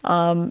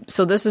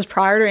 So this is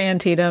prior to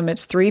Antietam.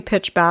 It's 3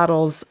 pitched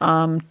battles,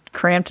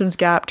 Crampton's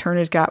Gap,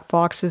 Turner's Gap,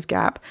 Fox's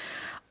Gap.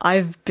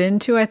 I've been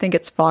to, I think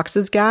it's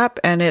Fox's Gap,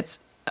 and it's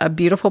a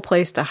beautiful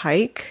place to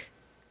hike.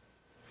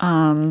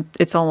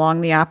 It's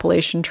along the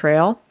Appalachian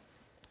Trail.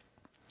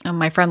 And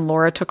my friend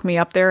Laura took me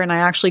up there, and I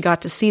actually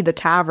got to see the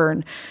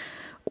tavern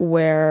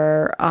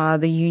where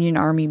the Union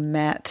Army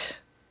met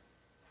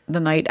the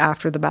night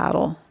after the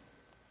battle,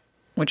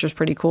 which was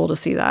pretty cool to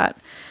see that.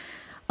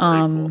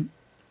 Cool.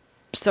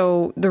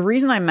 So the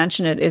reason I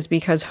mention it is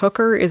because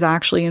Hooker is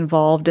actually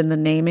involved in the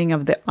naming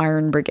of the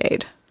Iron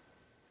Brigade,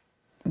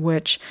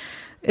 which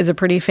is a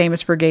pretty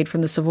famous brigade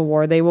from the Civil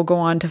War. They will go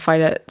on to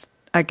fight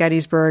at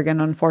Gettysburg,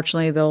 and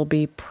unfortunately they'll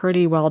be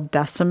pretty well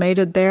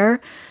decimated there.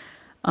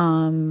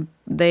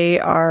 They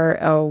are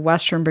a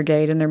Western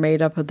brigade, and they're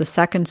made up of the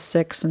 2nd,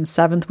 6th, and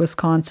 7th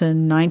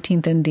Wisconsin,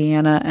 19th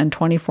Indiana, and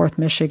 24th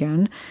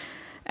Michigan.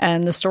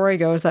 And the story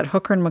goes that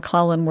Hooker and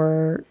McClellan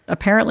were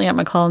apparently at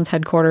McClellan's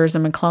headquarters,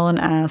 and McClellan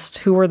asked,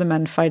 who were the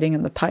men fighting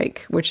in the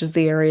Pike, which is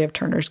the area of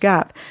Turner's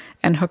Gap?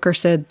 And Hooker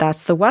said,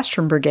 that's the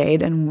Western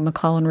Brigade, and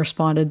McClellan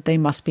responded, they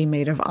must be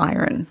made of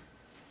iron.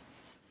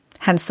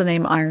 Hence the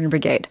name Iron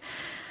Brigade.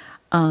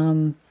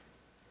 And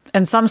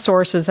some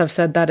sources have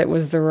said that it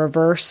was the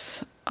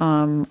reverse.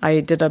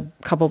 I did a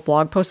couple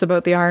blog posts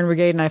about the Iron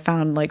Brigade, and I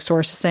found like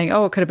sources saying,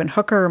 oh, it could have been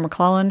Hooker or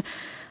McClellan,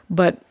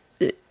 but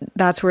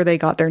that's where they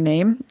got their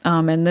name.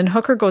 And then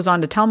Hooker goes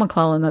on to tell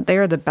McClellan that they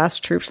are the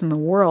best troops in the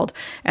world.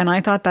 And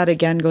I thought that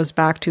again goes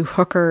back to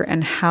Hooker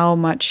and how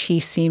much he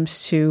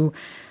seems to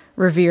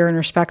revere and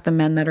respect the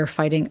men that are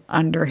fighting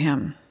under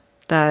him,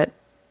 that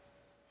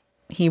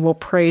he will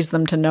praise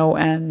them to no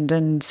end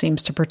and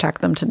seems to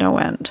protect them to no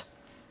end.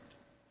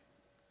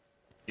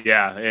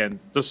 Yeah, and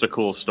just a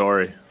cool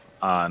story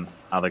on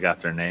how they got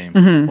their name.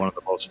 Mm-hmm. One of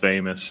the most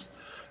famous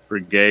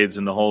brigades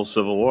in the whole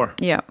Civil War.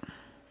 Yeah.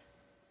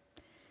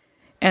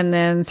 And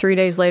then 3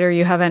 days later,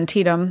 you have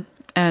Antietam,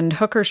 and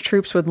Hooker's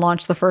troops would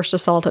launch the first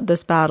assault at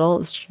this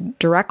battle. It's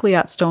directly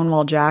at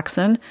Stonewall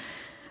Jackson,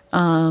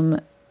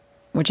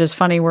 which is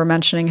funny. We're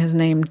mentioning his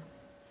name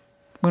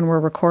when we're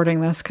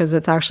recording this because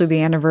it's actually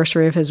the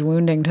anniversary of his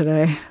wounding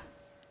today.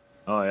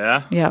 Oh,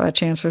 yeah? Yeah, at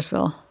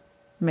Chancellorsville,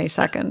 May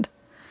 2nd.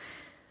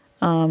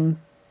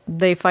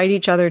 They fight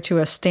each other to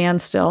a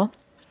standstill.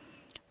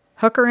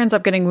 Hooker ends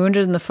up getting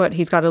wounded in the foot.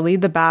 He's got to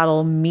lead the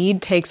battle.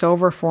 Meade takes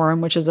over for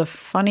him, which is a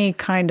funny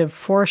kind of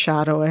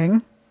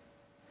foreshadowing.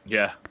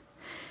 Yeah.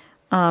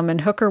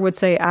 And Hooker would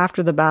say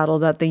after the battle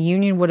that the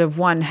Union would have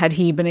won had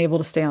he been able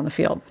to stay on the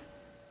field.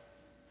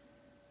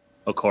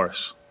 Of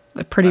course.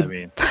 It's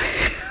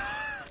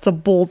a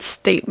bold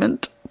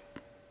statement.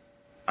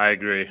 I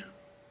agree.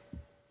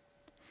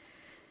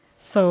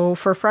 So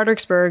for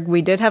Fredericksburg,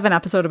 we did have an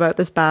episode about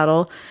this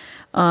battle.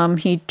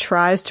 He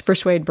tries to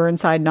persuade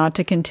Burnside not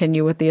to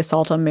continue with the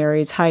assault on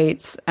Marye's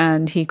Heights,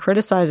 and he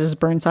criticizes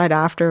Burnside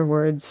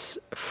afterwards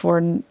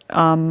for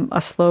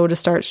a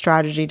slow-to-start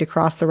strategy to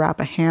cross the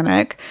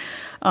Rappahannock.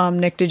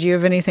 Nick, did you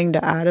have anything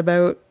to add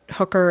about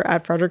Hooker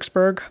at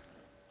Fredericksburg?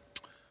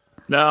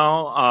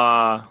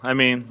 No,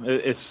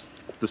 it's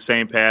the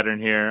same pattern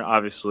here.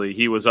 Obviously,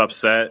 he was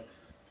upset,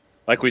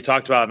 like we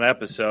talked about in an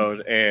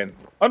episode, and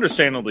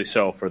understandably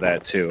so for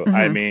that, too. Mm-hmm.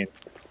 I mean,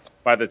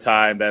 by the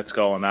time that's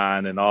going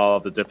on and all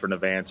of the different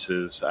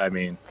advances,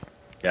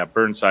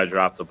 Burnside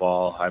dropped the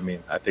ball.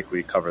 I think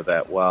we covered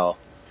that well.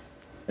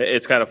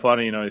 It's kind of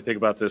funny, you think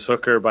about this.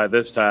 Hooker, by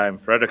this time,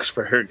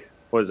 Fredericksburg,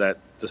 was that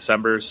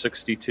December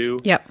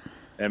 62? Yep.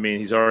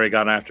 He's already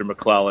gone after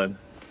McClellan,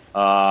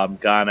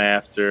 gone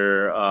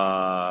after,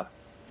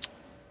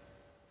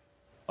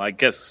 I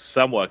guess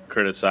somewhat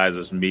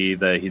criticizes me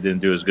that he didn't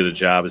do as good a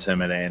job as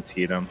him at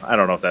Antietam. I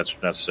don't know if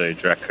that's necessarily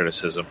direct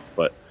criticism,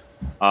 but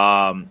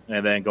and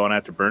then going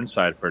after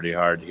Burnside pretty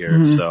hard here.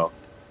 Mm-hmm. So,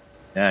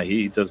 yeah,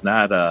 he does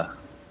not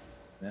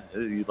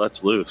he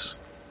lets loose.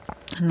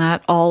 And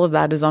all of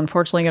that is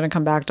unfortunately going to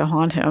come back to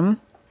haunt him.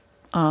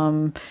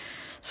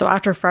 So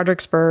after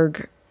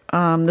Fredericksburg,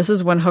 this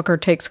is when Hooker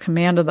takes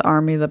command of the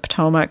Army of the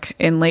Potomac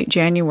in late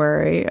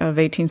January of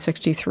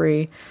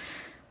 1863.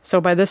 So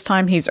by this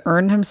time, he's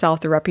earned himself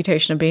the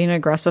reputation of being an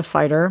aggressive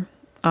fighter,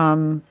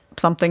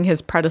 something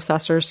his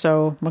predecessors,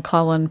 so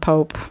McClellan,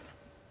 Pope,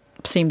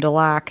 seemed to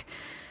lack.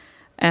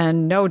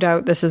 And no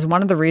doubt this is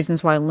one of the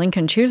reasons why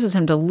Lincoln chooses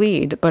him to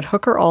lead, but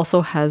Hooker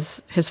also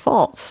has his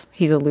faults.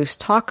 He's a loose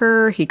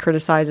talker, he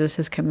criticizes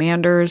his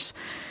commanders,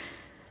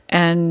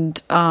 and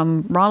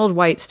Ronald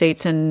White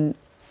states in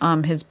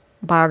his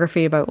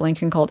biography about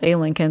Lincoln called A.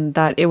 Lincoln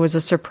that it was a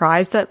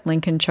surprise that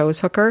Lincoln chose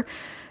Hooker.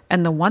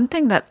 And the one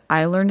thing that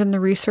I learned in the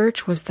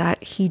research was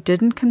that he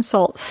didn't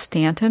consult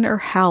Stanton or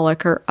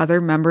Halleck or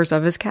other members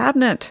of his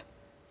cabinet.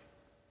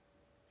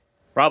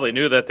 Probably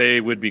knew that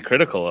they would be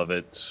critical of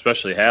it,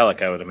 especially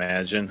Halleck, I would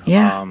imagine.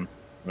 Yeah.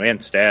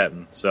 And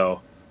Stanton.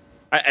 So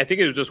I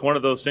think it was just one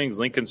of those things.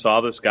 Lincoln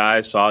saw this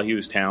guy, saw he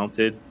was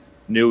talented,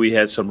 knew he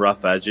had some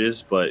rough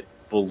edges, but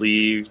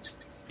believed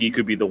he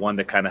could be the one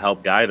to kind of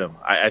help guide him.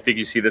 I think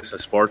you see this in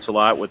sports a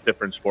lot with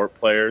different sport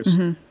players.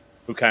 Mm-hmm.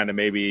 Who kind of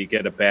maybe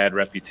get a bad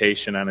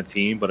reputation on a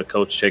team, but a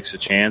coach takes a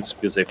chance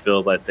because they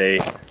feel that they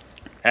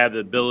have the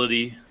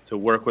ability to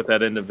work with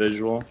that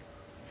individual.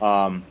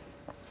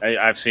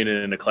 I've seen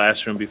it in the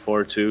classroom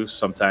before, too.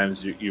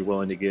 Sometimes you're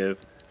willing to give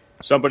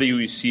somebody who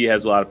you see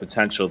has a lot of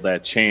potential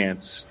that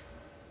chance.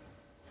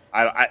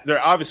 There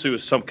obviously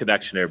was some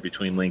connection there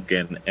between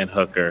Lincoln and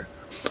Hooker,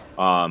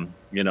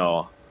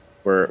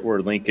 where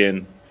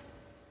Lincoln –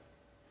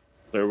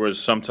 there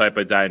was some type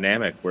of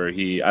dynamic where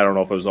I don't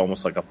know if it was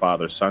almost like a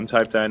father-son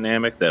type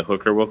dynamic that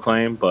Hooker will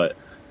claim, but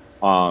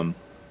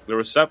there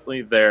was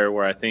definitely there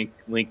where I think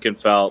Lincoln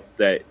felt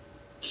that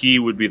he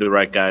would be the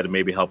right guy to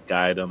maybe help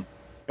guide him.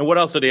 And what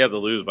else did he have to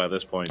lose by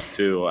this point,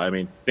 too?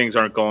 Things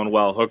aren't going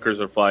well. Hooker's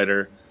a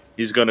fighter.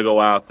 He's going to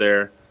go out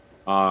there.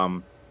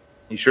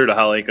 He sure to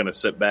hell ain't going to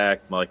sit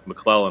back like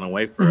McClellan and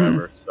wait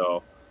forever. Mm-hmm.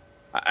 So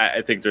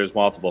I think there's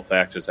multiple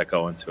factors that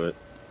go into it.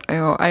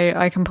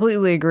 I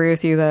completely agree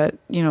with you that,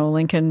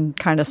 Lincoln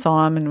kind of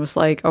saw him and was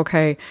like,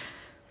 okay,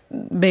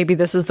 maybe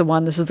this is the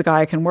one, this is the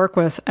guy I can work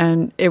with.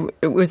 And it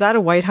was at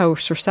a White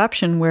House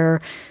reception where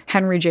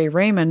Henry J.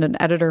 Raymond,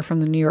 an editor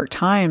from the New York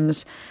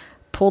Times,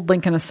 pulled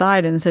Lincoln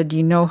aside and said,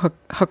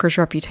 Hooker's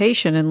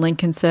reputation? And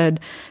Lincoln said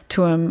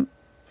to him,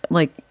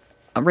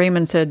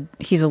 Raymond said,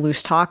 he's a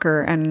loose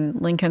talker. And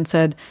Lincoln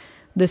said,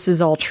 this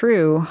is all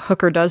true.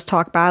 Hooker does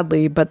talk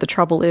badly, but the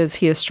trouble is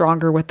he is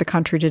stronger with the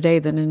country today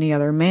than any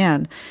other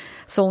man.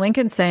 So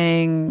Lincoln's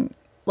saying,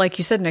 like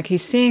you said, Nick,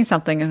 he's seeing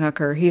something in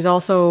Hooker. He's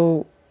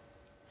also,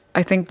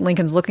 I think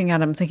Lincoln's looking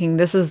at him thinking,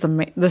 this is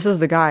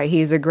the guy.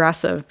 He's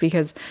aggressive,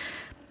 because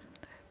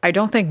I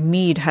don't think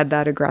Meade had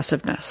that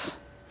aggressiveness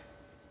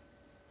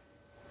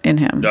in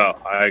him. No,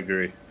 I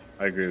agree.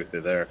 I agree with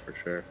you there for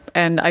sure.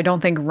 And I don't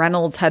think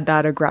Reynolds had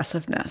that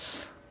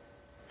aggressiveness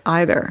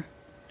either.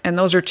 And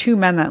those are two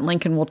men that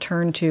Lincoln will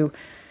turn to,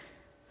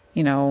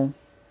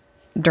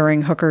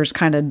 during Hooker's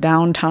kind of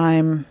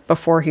downtime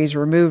before he's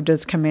removed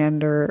as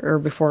commander, or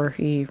before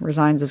he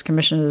resigns his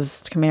commission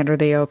as commander of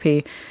the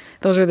AOP.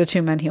 Those are the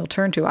two men he'll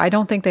turn to. I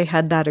don't think they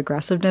had that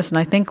aggressiveness, and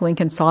I think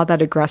Lincoln saw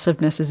that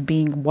aggressiveness as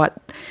being what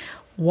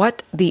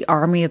the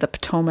Army of the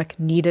Potomac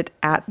needed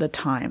at the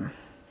time.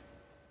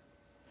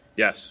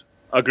 Yes,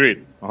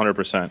 agreed,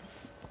 100%.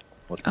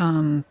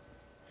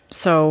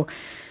 So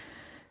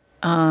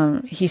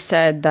he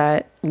said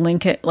that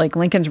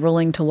Lincoln's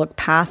willing to look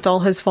past all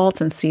his faults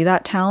and see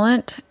that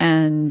talent.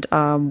 And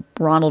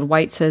Ronald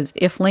White says,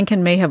 if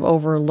Lincoln may have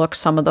overlooked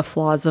some of the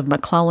flaws of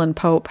McClellan,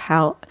 Pope,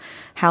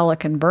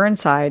 Halleck, and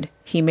Burnside,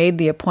 he made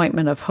the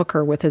appointment of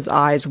Hooker with his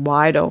eyes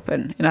wide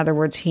open. In other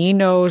words, he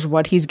knows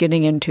what he's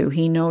getting into.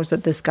 He knows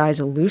that this guy's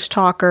a loose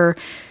talker.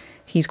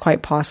 He's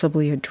quite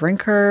possibly a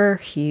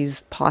drinker.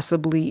 He's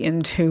possibly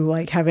into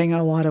like having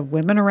a lot of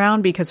women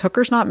around, because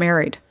Hooker's not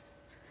married.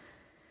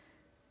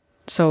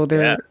 So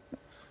they're... Yeah,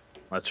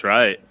 that's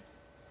right.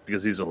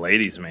 Because he's a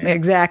ladies' man.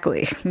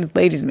 Exactly.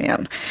 Ladies'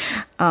 man.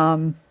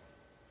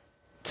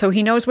 So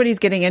he knows what he's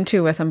getting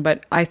into with him,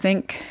 but I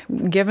think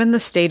given the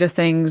state of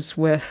things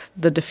with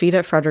the defeat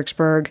at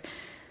Fredericksburg,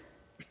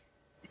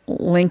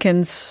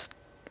 Lincoln's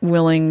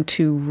willing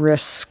to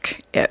risk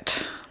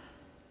it.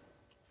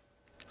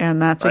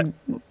 And that's...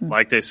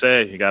 like they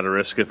say, you got to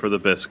risk it for the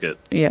biscuit.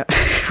 Yeah,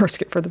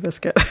 risk it for the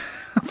biscuit.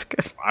 That's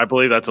good. I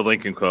believe that's a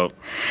Lincoln quote.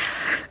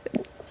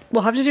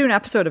 We'll have to do an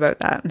episode about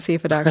that and see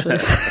if it actually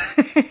is.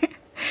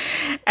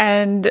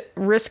 And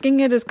risking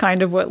it is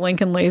kind of what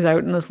Lincoln lays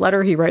out in this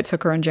letter he writes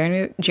Hooker on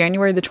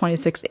January the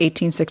 26th,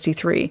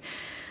 1863.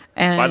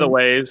 And by the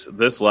way,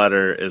 this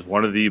letter is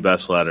one of the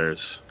best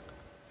letters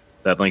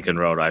that Lincoln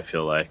wrote, I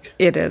feel like.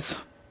 It is.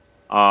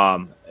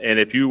 And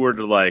if you were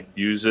to like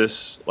use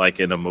this like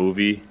in a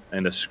movie,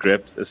 in a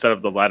script, instead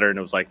of the letter and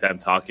it was like them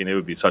talking, it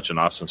would be such an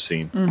awesome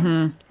scene.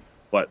 Mm-hmm.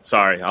 But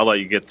sorry, I'll let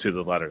you get to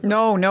the letter.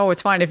 No,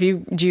 it's fine.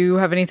 Do you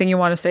have anything you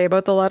want to say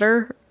about the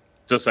letter?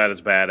 Just that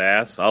it's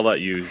badass. I'll let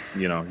you,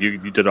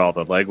 you did all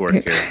the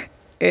legwork here.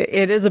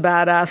 It is a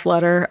badass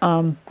letter.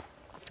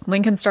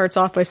 Lincoln starts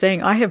off by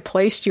saying, I have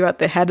placed you at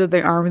the head of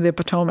the Army of the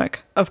Potomac.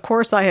 Of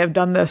course, I have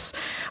done this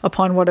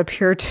upon what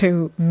appear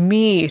to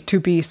me to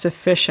be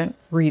sufficient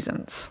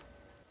reasons.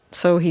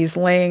 So he's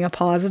laying a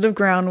positive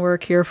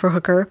groundwork here for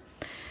Hooker.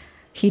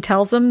 He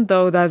tells him,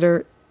 though, that there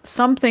are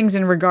some things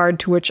in regard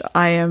to which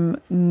I am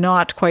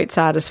not quite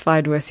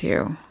satisfied with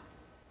you.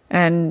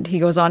 And he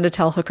goes on to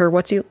tell Hooker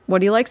what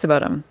he likes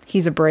about him.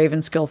 He's a brave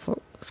and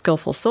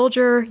skillful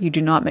soldier. You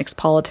do not mix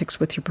politics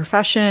with your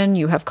profession.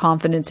 You have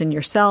confidence in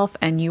yourself,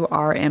 and you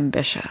are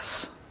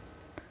ambitious.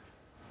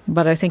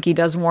 But I think he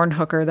does warn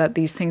Hooker that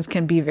these things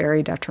can be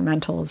very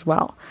detrimental as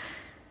well.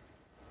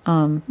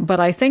 But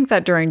I think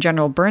that during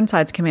General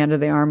Burnside's command of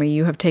the army,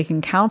 you have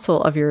taken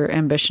counsel of your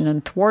ambition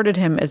and thwarted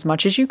him as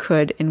much as you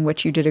could, in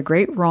which you did a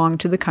great wrong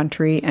to the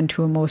country and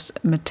to a most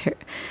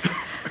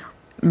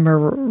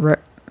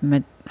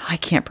I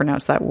can't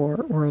pronounce that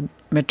word,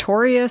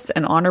 meritorious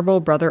and honorable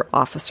brother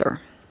officer.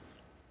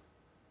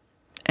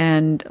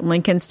 And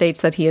Lincoln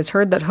states that he has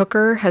heard that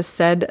Hooker has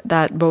said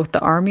that both the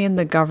army and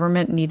the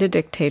government need a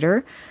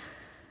dictator.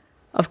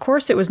 Of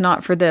course, it was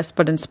not for this,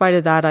 but in spite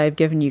of that, I have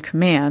given you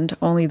command.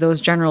 Only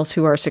those generals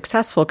who are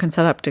successful can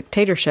set up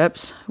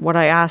dictatorships. What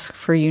I ask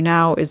for you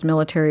now is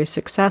military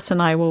success,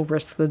 and I will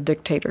risk the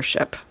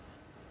dictatorship.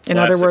 In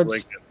other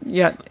words,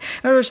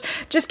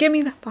 just give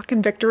me the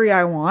fucking victory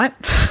I want.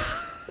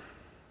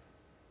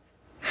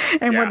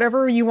 And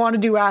whatever you want to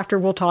do after,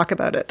 we'll talk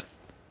about it.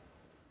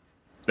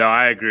 No,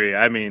 I agree.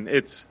 I mean,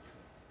 it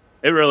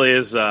really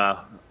is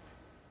a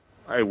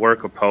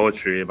work of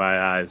poetry in my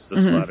eyes,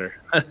 this letter.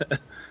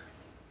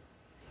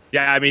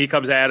 Yeah, I mean, he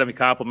comes at him, he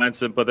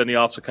compliments him, but then he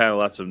also kind of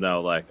lets him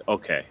know, like,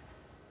 okay,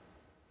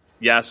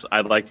 yes,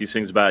 I like these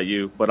things about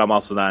you, but I'm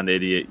also not an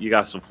idiot. You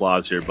got some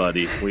flaws here,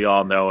 buddy. We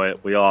all know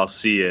it. We all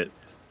see it.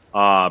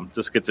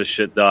 Just get this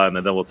shit done,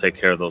 and then we'll take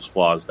care of those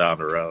flaws down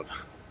the road.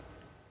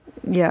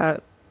 Yeah.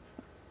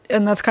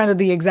 And that's kind of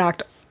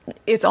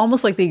it's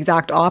almost like the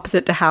exact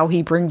opposite to how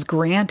he brings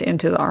Grant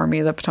into the Army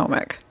of the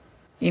Potomac.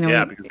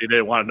 Yeah, because he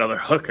didn't want another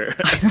hooker.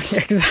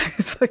 Exactly.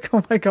 It's like,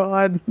 oh my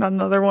God, not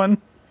another one.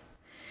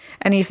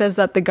 And he says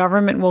that the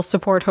government will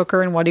support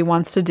Hooker in what he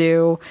wants to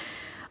do.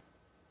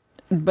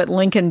 But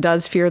Lincoln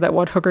does fear that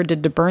what Hooker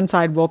did to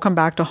Burnside will come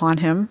back to haunt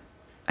him.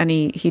 And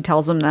he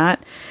tells him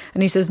that.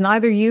 And he says,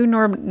 neither you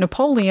nor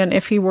Napoleon,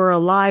 if he were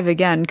alive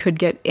again, could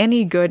get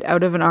any good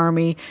out of an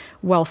army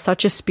while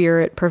such a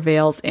spirit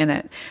prevails in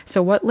it.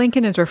 So what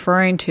Lincoln is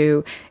referring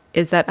to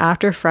is that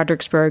after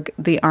Fredericksburg,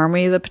 the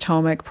Army of the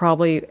Potomac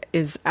probably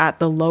is at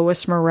the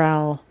lowest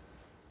morale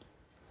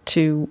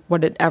to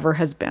what it ever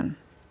has been.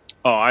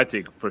 Oh, I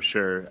think for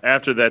sure.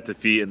 After that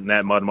defeat in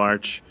that mud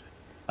march,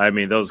 I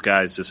mean, those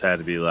guys just had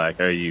to be like,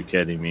 are you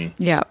kidding me?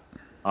 Yeah.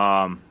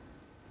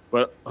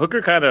 But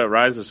Hooker kind of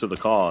rises to the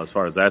call as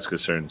far as that's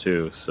concerned,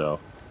 too. So,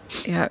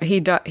 yeah, he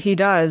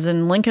does.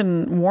 And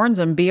Lincoln warns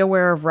him, be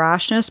aware of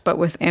rashness, but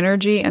with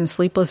energy and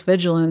sleepless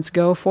vigilance,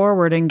 go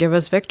forward and give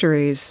us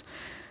victories.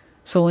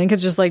 So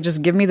Lincoln's just like,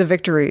 just give me the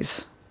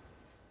victories.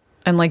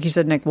 And like you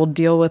said, Nick, we'll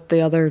deal with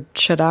the other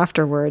shit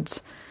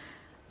afterwards.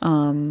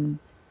 And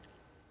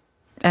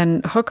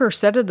Hooker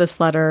said in this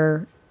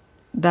letter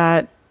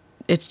that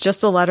it's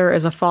just a letter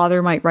as a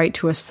father might write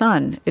to a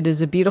son. It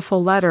is a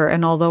beautiful letter,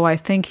 and although I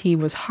think he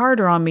was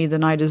harder on me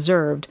than I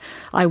deserved,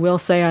 I will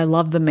say I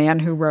love the man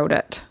who wrote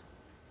it.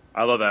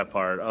 I love that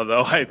part.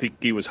 Although I think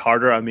he was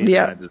harder on me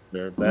than I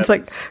deserved. It's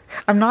like,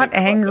 I'm not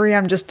angry,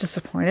 I'm just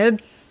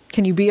disappointed.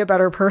 Can you be a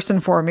better person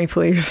for me,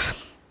 please?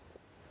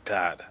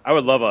 God, I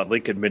would love a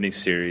Lincoln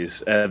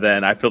miniseries, and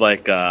then I feel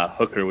like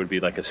Hooker would be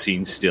like a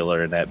scene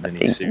stealer in that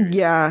miniseries.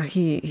 Yeah,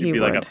 he He'd be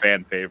would. like a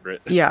fan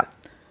favorite. Yeah.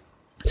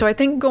 So I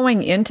think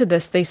going into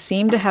this, they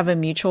seem to have a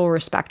mutual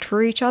respect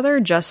for each other,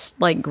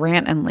 just like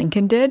Grant and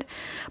Lincoln did.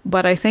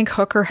 But I think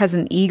Hooker has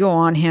an ego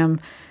on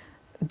him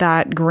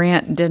that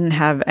Grant didn't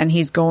have, and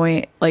he's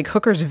going, like,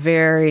 Hooker's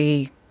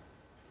very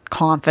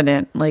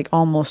confident, like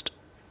almost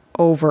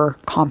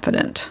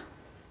overconfident.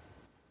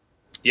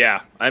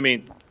 Yeah, I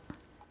mean,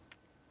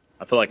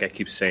 I feel like I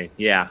keep saying,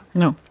 yeah.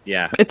 No.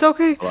 Yeah. It's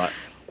okay. A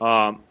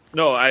lot.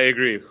 No, I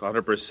agree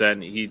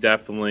 100%. He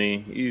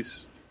definitely,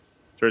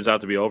 turns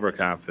out to be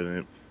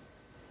overconfident.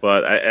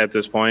 But at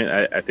this point,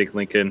 I think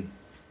Lincoln,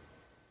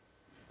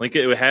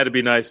 it had to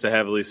be nice to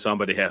have at least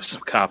somebody have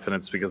some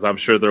confidence, because I'm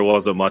sure there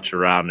wasn't much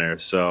around there.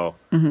 So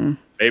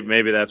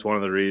maybe that's one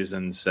of the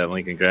reasons that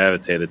Lincoln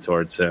gravitated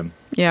towards him.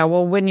 Yeah,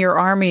 well, when your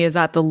army is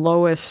at the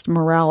lowest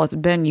morale it's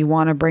been, you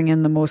want to bring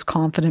in the most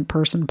confident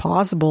person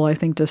possible, I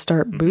think, to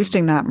start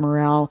boosting that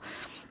morale.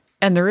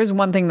 And there is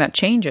one thing that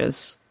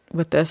changes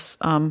with this.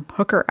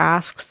 Hooker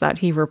asks that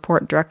he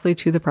report directly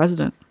to the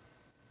president.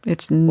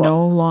 It's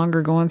no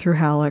longer going through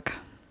Halleck.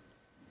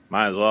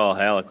 Might as well.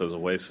 Halleck was a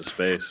waste of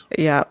space.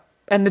 Yeah.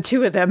 And the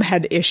two of them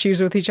had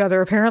issues with each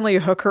other. Apparently,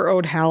 Hooker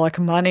owed Halleck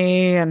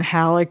money, and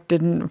Halleck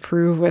didn't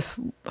approve with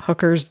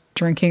Hooker's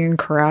drinking and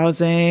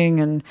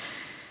carousing.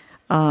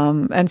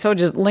 And so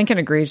just Lincoln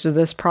agrees to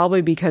this,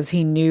 probably because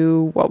he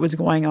knew what was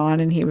going on,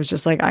 and he was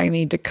just like, I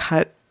need to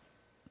cut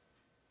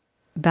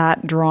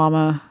that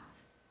drama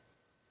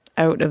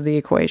out of the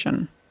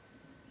equation.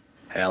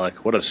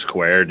 Halleck, what a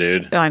square,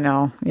 dude. I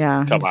know,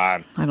 yeah. Come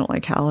on. I don't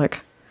like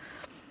Halleck.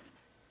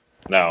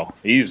 No,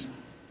 he's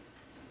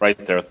right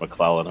there with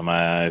McClellan in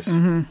my eyes.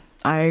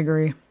 I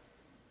agree.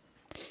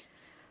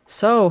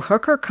 So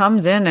Hooker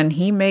comes in and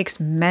he makes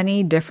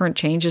many different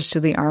changes to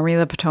the Army of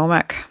the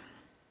Potomac.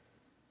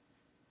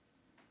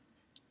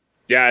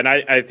 Yeah, and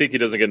I think he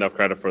doesn't get enough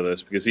credit for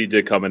this, because he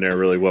did come in there and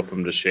really whip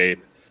him to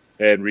shape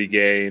and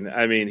regain.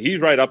 I mean,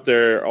 he's right up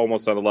there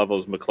almost on the level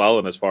as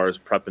McClellan as far as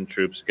prepping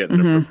troops, getting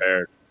them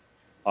prepared.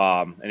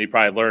 And he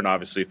probably learned,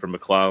 obviously, from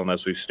McClellan,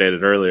 as we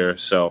stated earlier.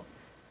 So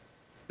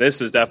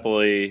this is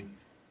definitely,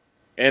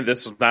 and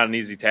this was not an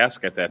easy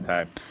task at that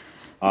time,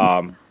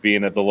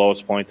 being at the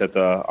lowest point that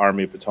the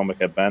Army of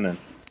Potomac had been in.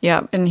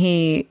 Yeah, and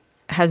he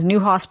has new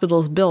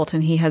hospitals built,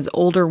 and he has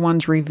older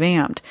ones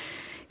revamped.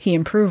 He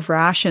improved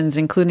rations,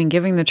 including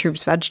giving the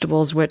troops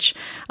vegetables, which,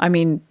 I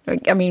mean,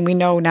 we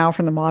know now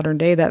from the modern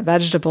day that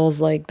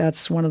vegetables, like,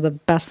 that's one of the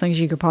best things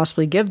you could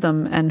possibly give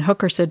them. And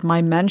Hooker said,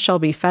 my men shall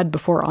be fed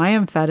before I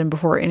am fed and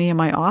before any of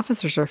my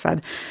officers are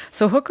fed.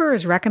 So Hooker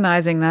is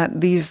recognizing that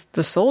the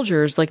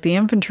soldiers, like the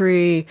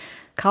infantry,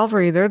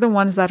 cavalry, they're the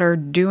ones that are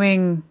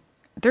doing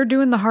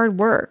the hard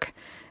work,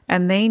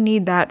 and they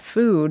need that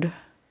food,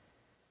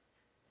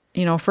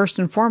 first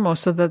and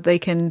foremost, so that they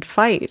can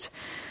fight.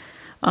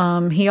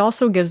 He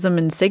also gives them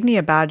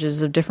insignia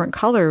badges of different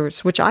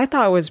colors, which I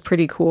thought was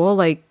pretty cool.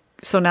 Like,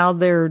 so now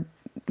they're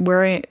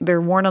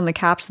worn on the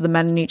caps of the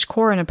men in each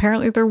corps, and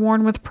apparently they're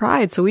worn with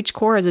pride. So each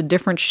corps has a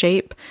different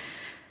shape,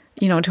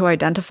 to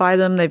identify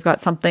them. They've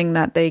got something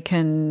that they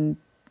can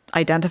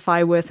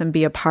identify with and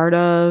be a part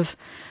of.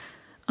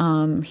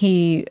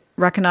 He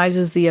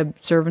recognizes the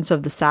observance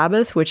of the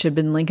Sabbath, which had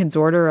been Lincoln's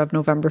order of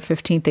November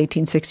 15th,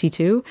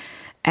 1862.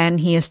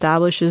 And he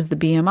establishes the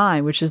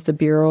BMI, which is the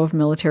Bureau of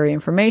Military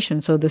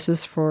Information. So this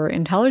is for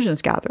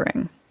intelligence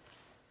gathering.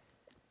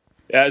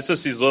 Yeah, it's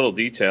just these little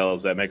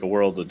details that make a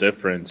world of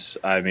difference.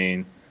 I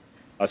mean,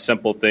 a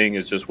simple thing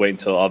is just wait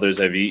until others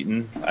have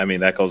eaten. I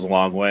mean, that goes a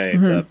long way.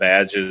 The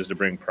badges to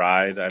bring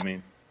pride. I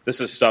mean, this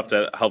is stuff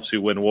that helps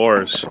you win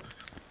wars.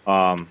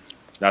 Not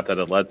that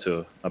it led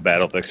to a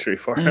battle victory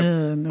for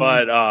him. No.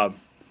 But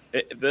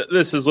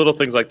this is little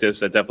things like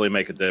this that definitely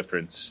make a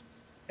difference.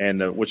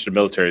 And which the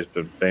military has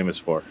been famous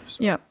for.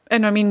 So. Yeah.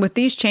 And I mean, with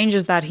these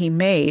changes that he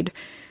made,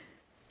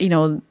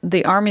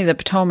 the Army of the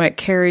Potomac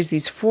carries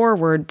these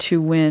forward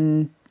to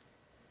when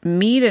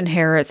Meade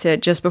inherits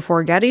it just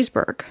before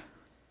Gettysburg.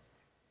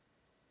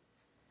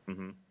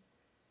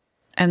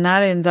 And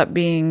that ends up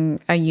being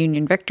a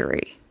Union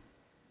victory.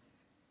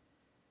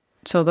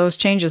 So those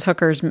changes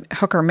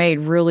Hooker made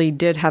really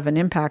did have an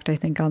impact, I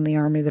think, on the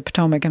Army of the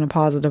Potomac in a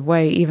positive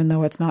way, even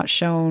though it's not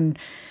shown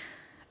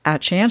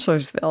at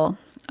Chancellorsville.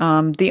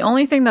 The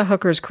only thing that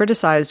Hooker is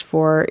criticized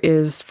for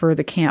is for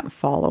the camp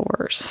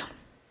followers.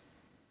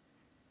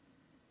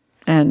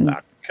 And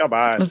come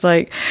on. It's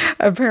like,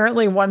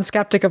 apparently one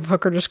skeptic of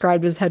Hooker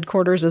described his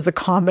headquarters as a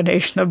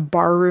combination of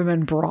barroom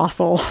and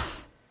brothel.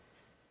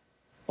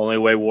 Only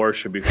way war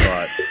should be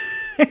fought.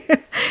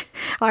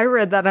 I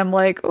read that. I'm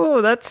like,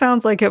 oh, that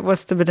sounds like it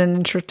must have been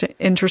an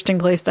interesting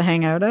place to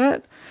hang out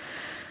at.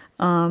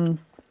 No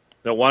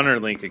wonder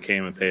Lincoln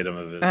came and paid him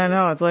a visit. I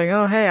know. It's like,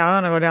 oh, hey, I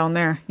want to go down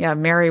there. Yeah,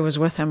 Mary was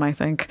with him, I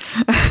think.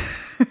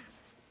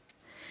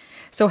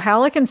 So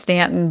Halleck and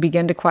Stanton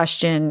begin to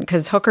question,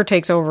 because Hooker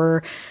takes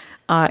over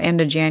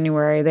end of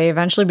January. They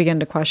eventually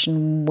begin to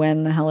question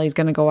when the hell he's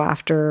going to go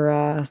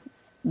after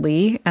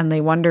Lee, and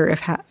they wonder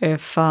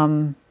if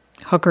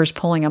Hooker's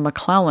pulling a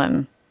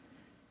McClellan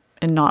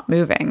and not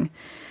moving.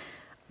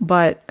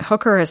 But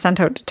Hooker has sent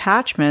out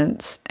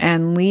detachments,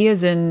 and Lee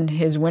is in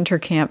his winter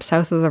camp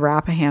south of the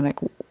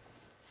Rappahannock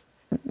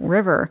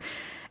River.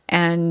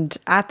 And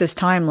at this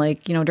time,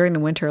 during the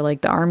winter,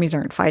 the armies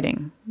aren't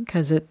fighting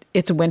because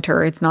it's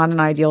winter. It's not an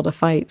ideal to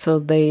fight. So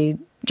they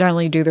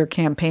generally do their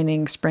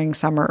campaigning spring,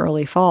 summer,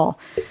 early fall.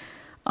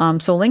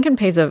 So Lincoln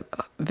pays a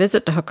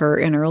visit to Hooker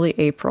in early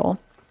April.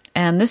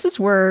 And this is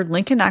where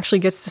Lincoln actually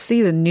gets to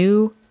see the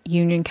new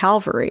Union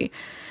cavalry.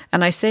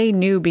 And I say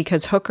new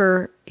because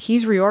Hooker,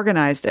 he's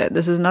reorganized it.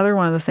 This is another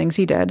one of the things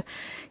he did.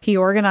 He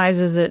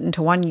organizes it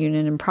into one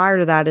unit, and prior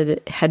to that,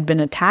 it had been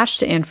attached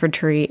to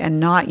infantry and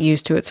not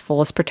used to its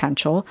fullest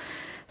potential.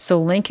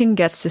 So Lincoln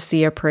gets to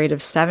see a parade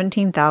of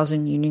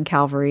 17,000 Union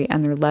cavalry,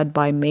 and they're led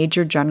by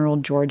Major General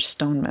George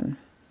Stoneman.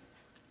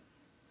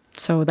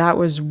 So that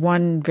was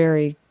one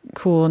very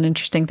cool and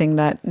interesting thing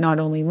that not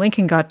only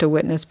Lincoln got to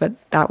witness, but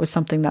that was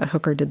something that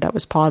Hooker did that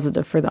was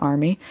positive for the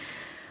Army.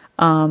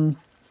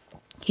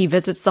 He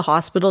visits the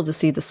hospital to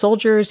see the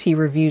soldiers. He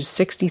reviews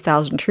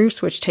 60,000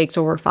 troops, which takes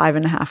over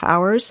 5.5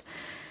 hours.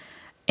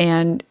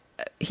 And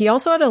he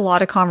also had a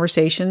lot of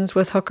conversations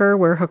with Hooker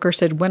where Hooker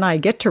said, when I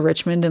get to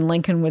Richmond, and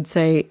Lincoln would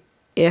say,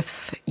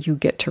 if you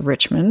get to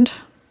Richmond.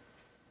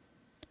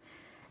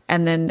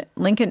 And then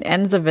Lincoln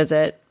ends the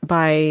visit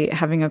by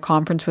having a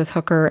conference with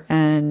Hooker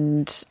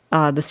and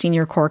the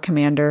senior corps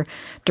commander,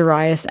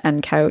 Darius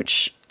N.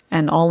 Couch.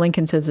 And all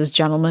Lincoln says is,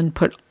 gentlemen,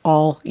 put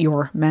all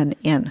your men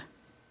in.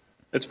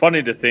 It's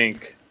funny to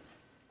think,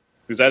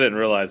 because I didn't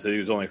realize that he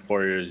was only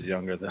 4 years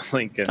younger than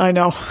Lincoln. I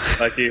know.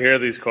 You hear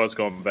these quotes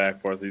going back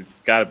and forth, you've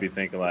got to be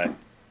thinking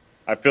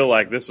I feel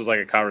like this is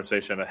like a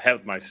conversation I had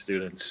with my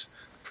students.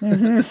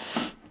 Mm-hmm.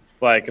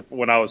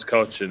 When I was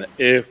coaching,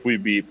 if we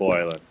beat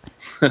Boylan.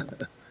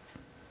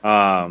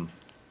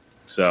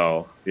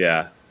 So,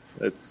 yeah,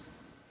 it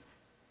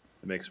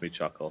makes me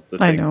chuckle to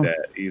think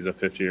that he's a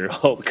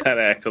 50-year-old kind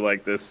of acting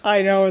like this.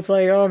 I know. It's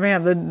like, oh,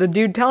 man, the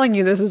dude telling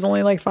you this is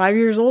only 5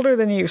 years older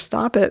than you.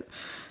 Stop it.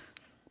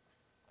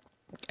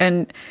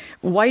 And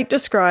White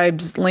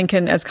describes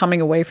Lincoln as coming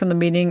away from the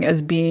meeting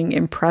as being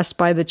impressed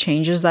by the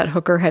changes that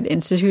Hooker had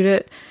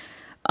instituted,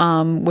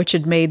 which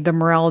had made the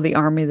morale of the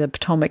Army of the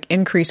Potomac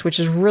increase, which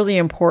is really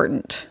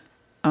important.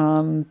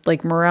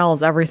 Morale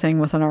is everything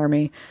with an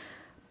army.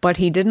 But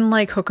he didn't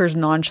like Hooker's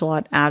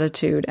nonchalant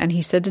attitude, and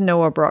he said to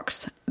Noah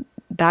Brooks,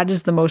 "That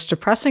is the most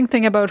depressing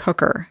thing about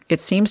Hooker.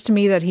 It seems to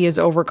me that he is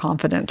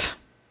overconfident."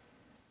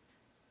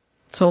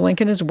 So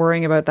Lincoln is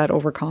worrying about that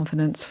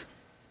overconfidence.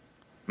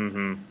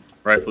 Mm-hmm.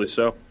 Rightfully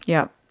so.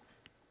 Yeah.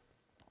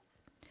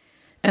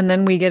 And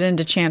then we get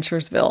into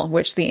Chancellorsville,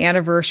 which the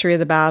anniversary of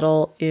the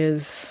battle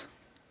is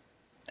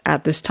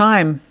at this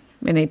time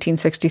in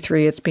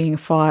 1863. It's being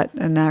fought,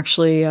 and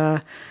actually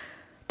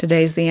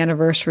today's the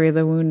anniversary of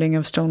the wounding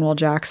of Stonewall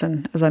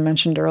Jackson, as I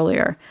mentioned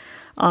earlier.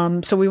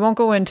 So we won't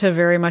go into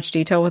very much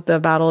detail with the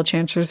Battle of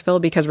Chancellorsville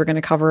because we're going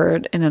to cover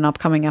it in an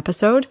upcoming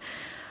episode.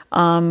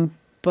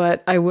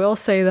 But I will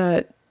say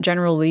that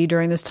General Lee,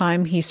 during this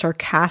time, he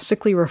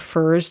sarcastically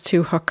refers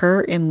to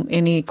Hooker in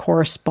any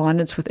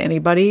correspondence with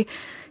anybody.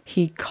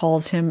 He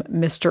calls him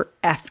Mr.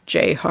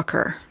 F.J.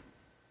 Hooker.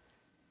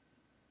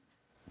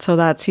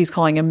 So he's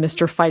calling him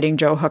Mr. Fighting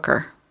Joe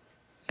Hooker,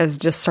 as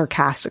just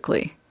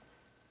sarcastically.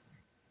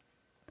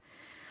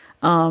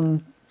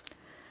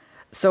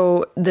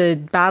 So the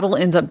battle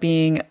ends up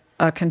being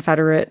a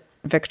Confederate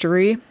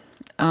victory,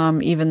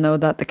 even though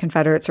that the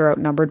Confederates are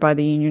outnumbered by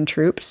the Union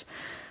troops.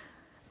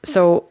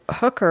 So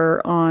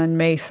Hooker on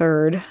May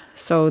 3rd,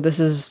 so this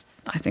is,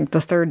 I think, the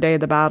third day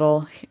of the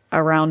battle,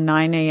 around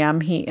 9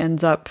 a.m., he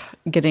ends up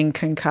getting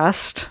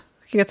concussed.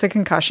 He gets a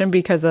concussion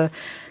because a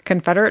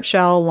Confederate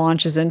shell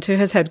launches into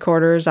his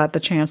headquarters at the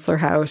Chancellor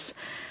House,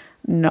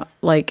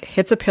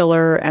 hits a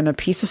pillar, and a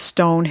piece of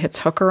stone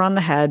hits Hooker on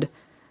the head.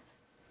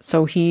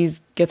 So he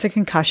gets a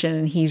concussion,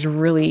 and he's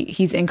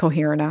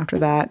incoherent after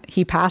that.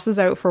 He passes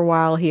out for a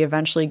while. He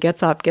eventually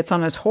gets up, gets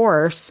on his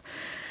horse,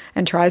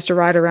 and tries to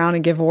ride around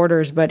and give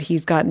orders, but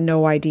he's got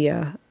no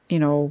idea,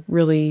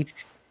 really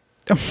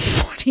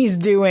what he's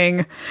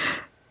doing.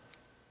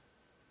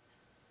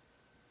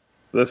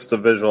 That's the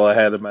visual I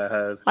had in my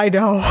head. I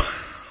know.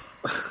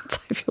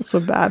 I feel so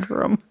bad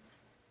for him.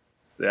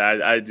 Yeah,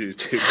 I do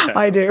too.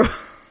 I do.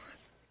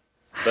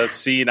 The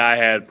scene I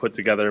had put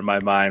together in my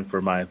mind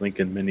for my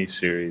Lincoln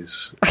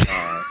miniseries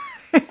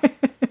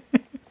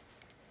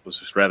was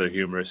just rather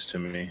humorous to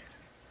me.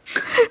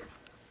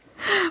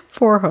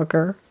 Poor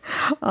Hooker.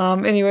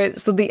 Anyway,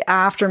 so the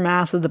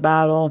aftermath of the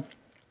battle.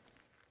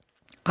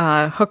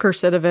 Hooker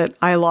said of it,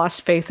 "I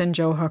lost faith in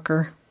Joe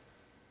Hooker."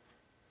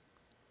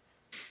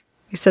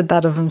 He said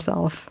that of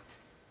himself.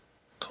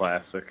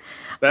 Classic.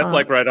 That's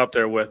like right up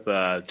there with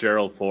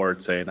Gerald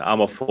Ford saying,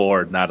 "I'm a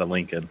Ford, not a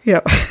Lincoln."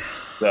 Yep.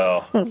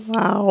 So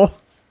Wow.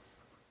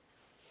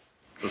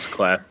 it was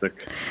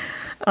classic.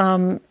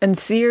 And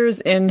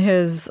Sears, in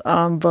his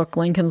book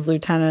Lincoln's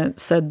Lieutenant,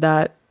 said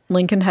that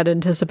Lincoln had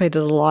anticipated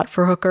a lot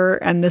for Hooker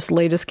and this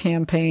latest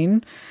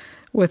campaign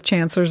with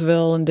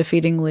Chancellorsville and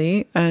defeating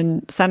Lee.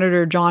 And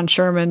Senator John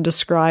Sherman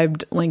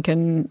described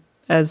Lincoln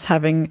as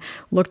having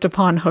looked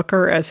upon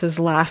Hooker as his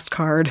last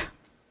card.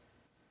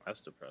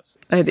 That's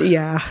depressing.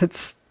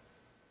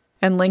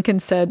 And Lincoln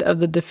said of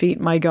the defeat,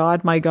 my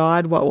God,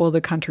 what will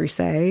the country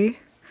say?"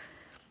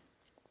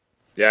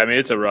 Yeah, I mean,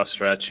 it's a rough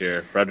stretch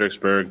here.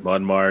 Fredericksburg,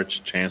 Mud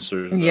March,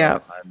 Chancellorsville. Yeah.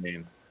 I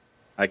mean,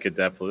 I could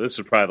definitely... This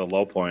is probably the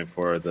low point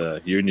for the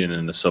Union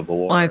in the Civil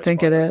War. I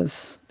think it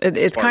is.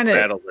 It's kind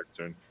of...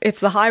 It's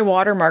the high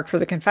watermark for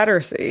the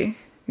Confederacy,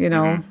 you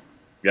know? Mm-hmm.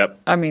 Yep.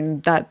 I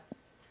mean, that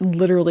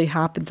literally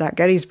happens at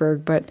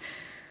Gettysburg, but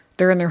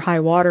they're in their high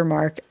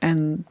watermark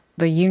and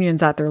the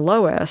Union's at their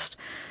lowest.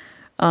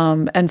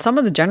 And some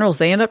of the generals,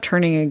 they end up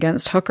turning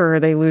against Hooker.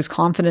 They lose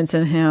confidence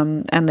in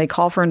him, and they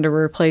call for him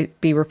to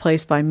be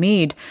replaced by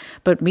Meade.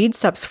 But Meade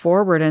steps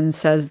forward and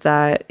says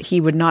that he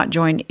would not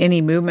join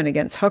any movement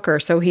against Hooker,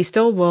 so he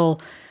still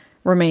will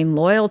remain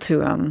loyal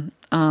to him.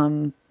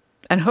 And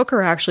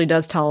Hooker actually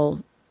does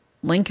tell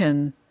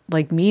Lincoln,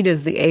 like, Meade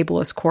is the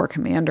ablest corps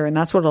commander, and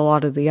that's what a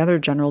lot of the other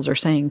generals are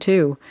saying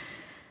too.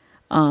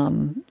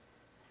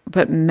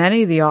 But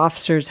many of the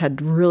officers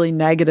had really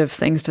negative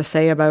things to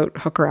say about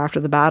Hooker after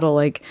the battle.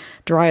 Like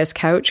Darius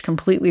Couch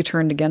completely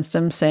turned against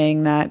him,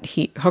 saying that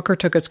Hooker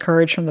took his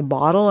courage from the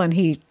bottle and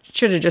he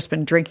should have just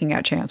been drinking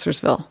at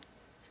Chancellorsville.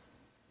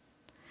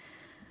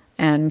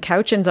 And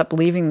Couch ends up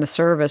leaving the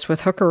service,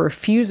 with Hooker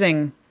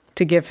refusing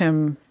to give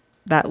him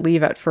that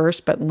leave at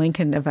first, but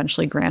Lincoln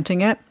eventually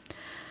granting it.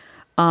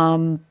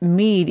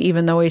 Meade,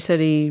 even though he said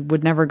he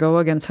would never go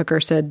against Hooker,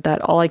 said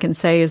that all I can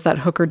say is that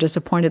Hooker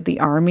disappointed the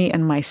army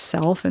and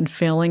myself in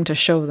failing to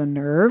show the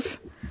nerve.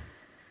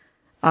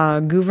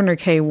 Gouverneur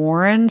K.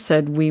 Warren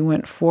said we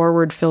went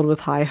forward filled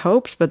with high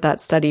hopes, but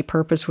that steady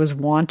purpose was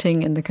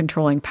wanting in the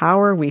controlling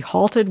power. We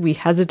halted, we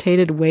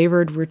hesitated,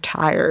 wavered,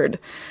 retired.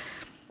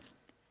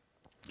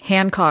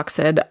 Hancock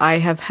said, I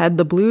have had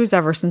the blues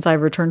ever since I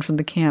returned from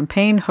the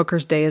campaign.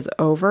 Hooker's day is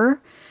over.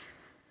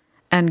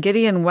 And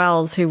Gideon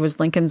Welles, who was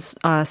Lincoln's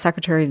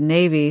Secretary of the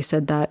Navy,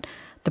 said that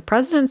the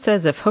president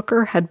says if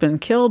Hooker had been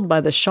killed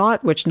by the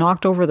shot which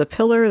knocked over the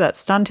pillar that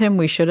stunned him,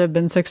 we should have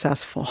been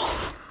successful.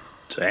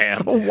 Damn.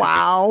 So,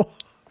 wow.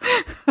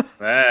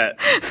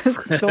 That.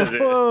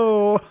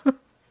 Whoa.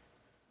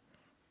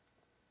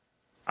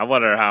 I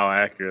wonder how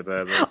accurate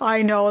that is.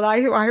 I know.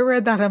 I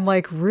read that. I'm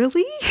like,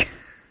 really?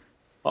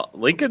 Well,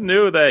 Lincoln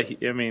knew that,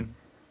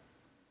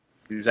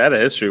 he's had a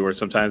history where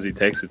sometimes he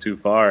takes it too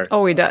far.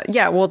 Oh, he does.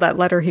 Yeah, well, that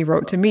letter he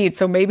wrote to Meade.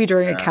 So maybe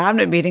during a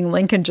cabinet meeting,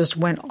 Lincoln just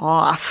went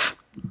off.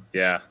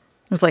 Yeah. It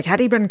was like, had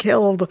he been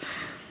killed?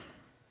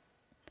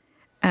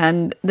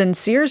 And then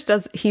Sears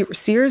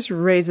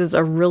raises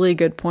a really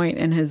good point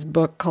in his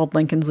book called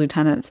Lincoln's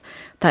Lieutenants,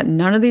 that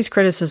none of these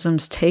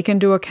criticisms take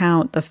into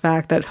account the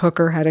fact that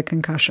Hooker had a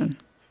concussion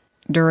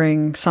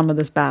during some of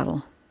this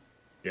battle.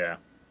 Yeah.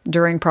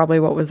 During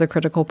probably what was the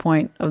critical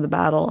point of the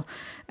battle.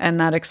 And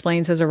that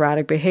explains his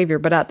erratic behavior.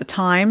 But at the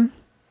time,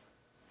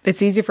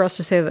 it's easy for us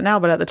to say that now,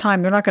 but at the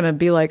time, they're not going to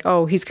be like,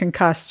 oh, he's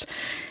concussed.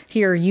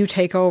 Here, you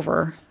take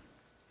over.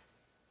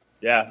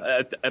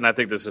 Yeah, and I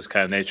think this is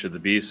kind of nature of the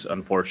beast,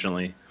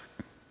 unfortunately,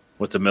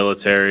 with the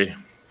military.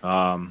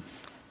 You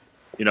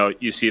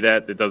see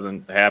that. It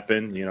doesn't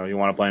happen. You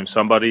want to blame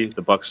somebody.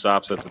 The buck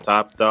stops at the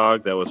top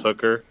dog. That was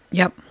Hooker.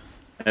 Yep.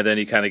 And then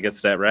he kind of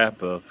gets that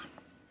rap of...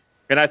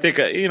 And I think,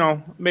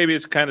 maybe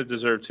it's kind of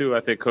deserved, too. I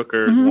think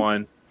Hooker is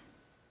one...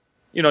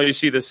 you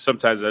see this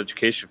sometimes in the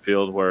education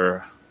field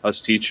where us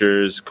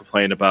teachers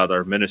complain about our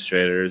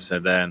administrators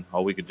and then,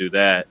 we could do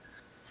that.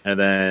 And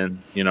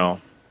then,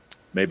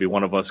 maybe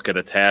one of us get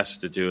a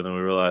task to do and then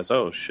we realize,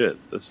 oh, shit,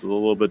 this is a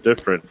little bit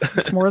different.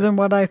 It's more than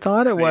what I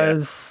thought it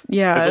was.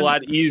 Yeah. It's a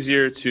lot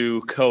easier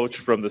to coach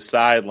from the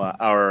sideline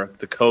or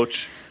to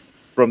coach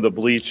from the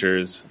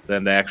bleachers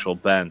than the actual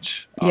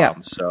bench. Yeah.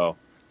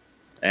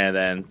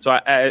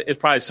 It's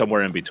probably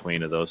somewhere in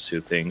between of those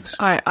two things.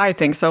 I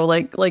think so.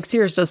 Like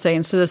Sears does say,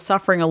 instead of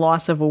suffering a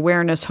loss of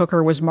awareness,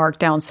 Hooker was marked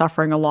down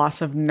suffering a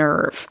loss of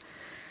nerve.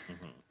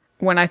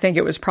 Mm-hmm. When I think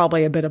it was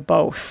probably a bit of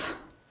both.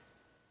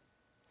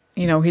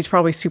 He's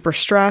probably super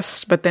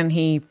stressed, but then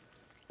he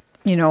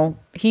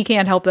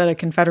can't help that a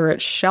Confederate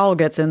shell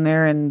gets in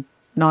there and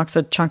knocks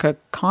a chunk of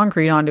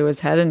concrete onto his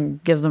head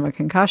and gives him a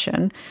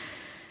concussion.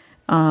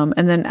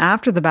 And then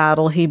after the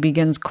battle, he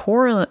begins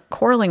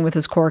quarreling with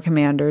his corps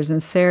commanders.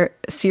 And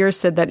Sears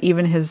said that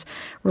even his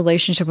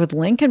relationship with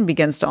Lincoln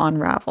begins to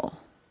unravel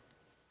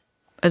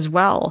as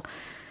well.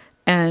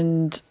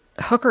 And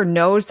Hooker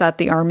knows that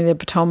the Army of the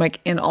Potomac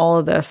in all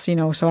of this,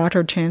 so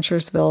after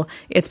Chancellorsville,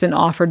 it's been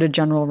offered to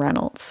General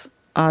Reynolds.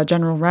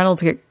 General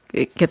Reynolds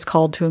gets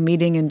called to a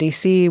meeting in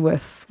D.C.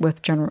 with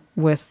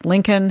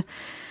Lincoln,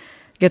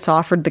 gets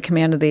offered the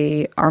command of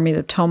the Army of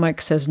the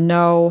Potomac, says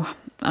no.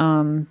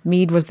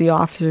 Meade was the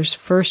officer's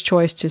first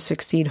choice to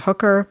succeed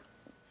Hooker.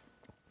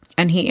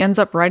 And he ends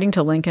up writing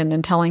to Lincoln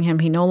and telling him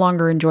he no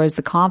longer enjoys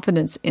the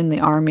confidence in the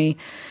Army.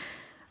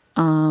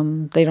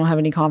 They don't have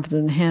any confidence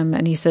in him.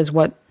 And he says,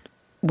 with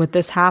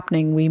this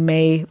happening, we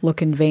may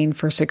look in vain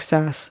for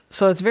success.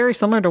 So it's very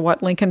similar to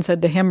what Lincoln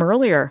said to him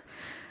earlier.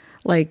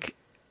 Like,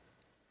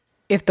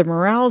 if the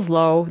morale's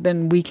low,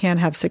 then we can't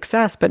have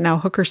success. But now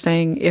Hooker's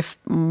saying, if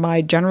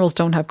my generals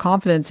don't have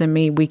confidence in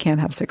me, we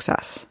can't have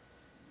success.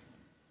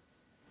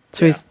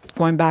 So he's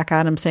going back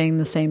at him saying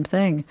the same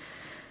thing.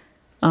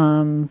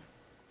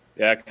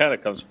 Yeah, it kind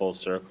of comes full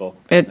circle.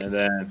 And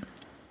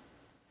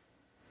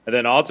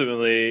then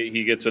ultimately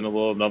he gets in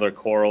another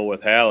quarrel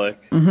with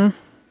Halleck. And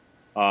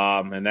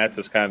that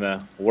just kind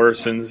of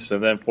worsens.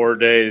 And then 4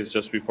 days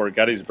just before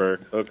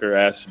Gettysburg, Hooker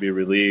asked to be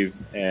relieved.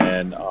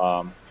 And,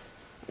 and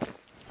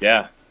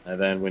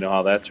then we know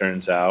how that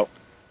turns out.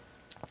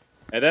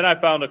 And then I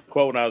found a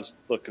quote when I was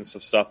looking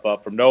some stuff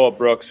up from Noah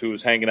Brooks, who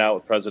was hanging out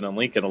with President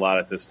Lincoln a lot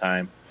at this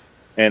time.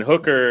 And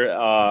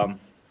Hooker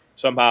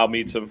somehow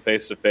meets him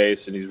face to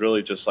face, and he's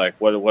really just like,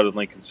 what did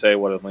Lincoln say?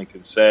 What did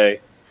Lincoln say?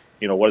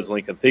 You know, what does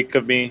Lincoln think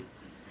of me?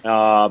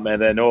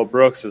 And then Noah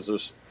Brooks is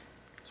just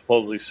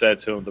supposedly said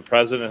to him, the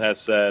president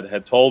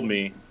had told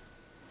me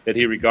that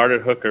he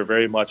regarded Hooker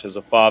very much as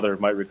a father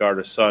might regard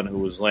a son who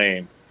was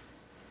lame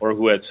or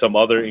who had some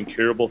other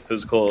incurable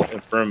physical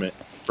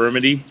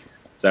infirmity.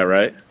 Is that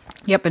right?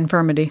 Yep,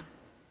 infirmity.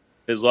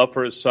 His love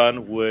for his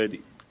son would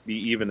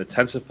be even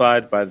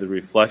intensified by the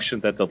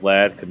reflection that the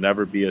lad could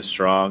never be a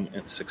strong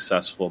and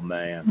successful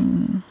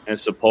man. And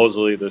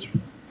supposedly this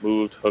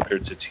moved Hooker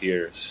to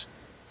tears.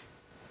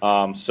 It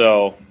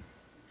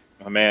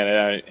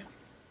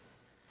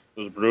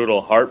was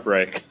brutal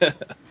heartbreak.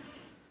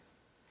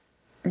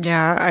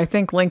 Yeah, I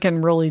think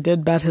Lincoln really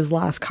did bet his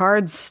last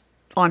cards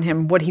on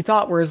him, what he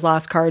thought were his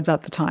last cards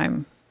at the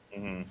time.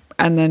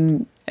 And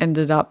then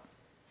ended up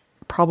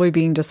probably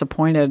being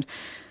disappointed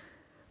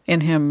in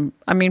him.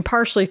 I mean,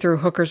 partially through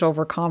Hooker's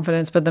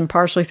overconfidence, but then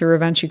partially through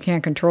events you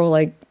can't control.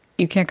 Like,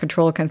 you can't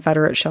control a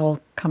Confederate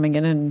shell coming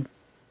in and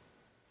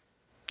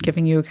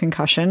giving you a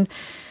concussion.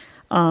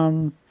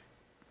 And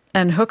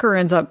Hooker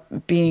ends up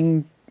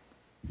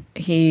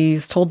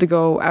he's told to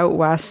go out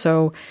west.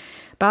 So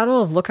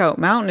Battle of Lookout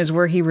Mountain is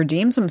where he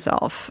redeems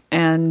himself.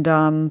 And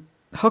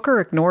Hooker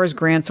ignores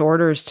Grant's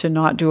orders to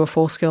not do a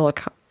full-scale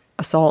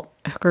assault.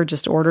 Hooker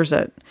just orders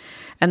it.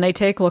 And they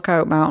take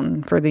Lookout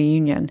Mountain for the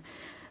Union.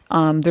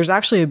 There's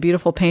actually a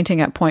beautiful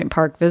painting at Point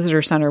Park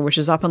Visitor Center, which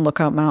is up in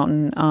Lookout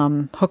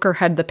Mountain. Hooker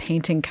had the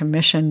painting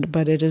commissioned,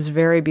 but it is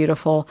very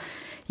beautiful.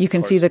 You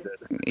can see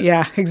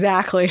yeah,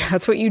 exactly.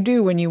 That's what you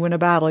do when you win a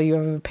battle. You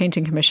have a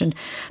painting commissioned.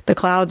 The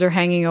clouds are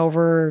hanging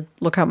over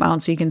Lookout Mountain,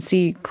 so you can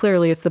see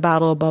clearly it's the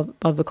battle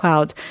above the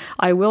clouds.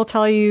 I will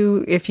tell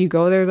you, if you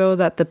go there, though,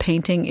 that the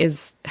painting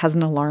has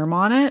an alarm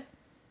on it.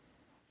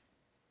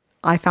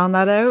 I found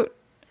that out,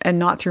 and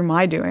not through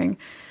my doing.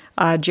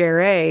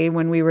 Jerry,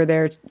 when we were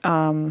there,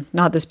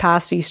 not this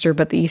past Easter,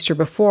 but the Easter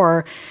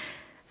before,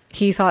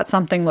 he thought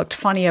something looked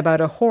funny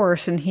about a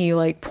horse, and he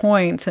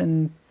points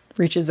and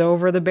reaches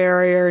over the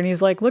barrier, and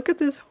he's like, "Look at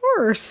this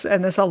horse!"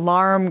 And this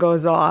alarm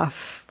goes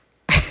off.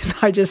 And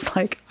I just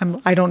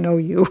I don't know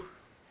you.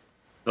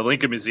 The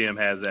Lincoln Museum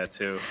has that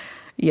too.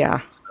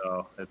 Yeah.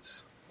 So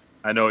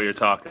I know what you're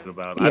talking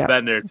about. Yeah. I've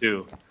been there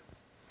too.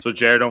 So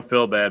Jared, don't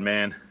feel bad,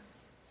 man.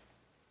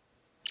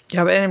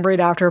 Yeah, and right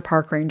after a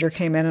park ranger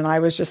came in, and I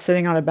was just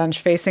sitting on a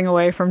bench facing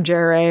away from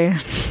Jerry.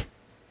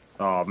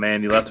 Oh,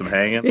 man, you left him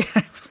hanging? Yeah,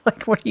 I was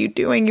like, what are you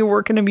doing? You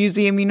work in a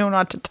museum. You know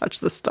not to touch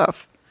the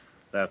stuff.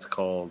 That's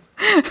cold.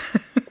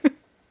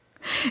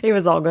 It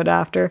was all good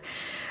after.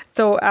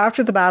 So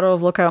after the Battle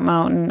of Lookout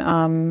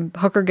Mountain,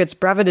 Hooker gets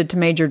breveted to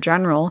Major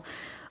General,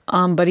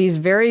 but he's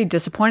very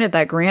disappointed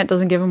that Grant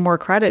doesn't give him more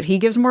credit. He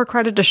gives more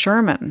credit to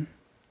Sherman.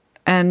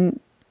 And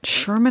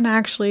Sherman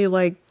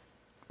actually,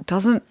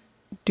 doesn't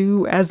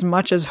do as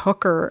much as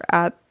Hooker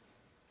at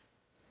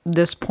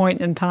this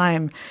point in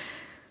time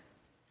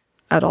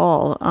at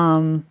all.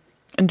 And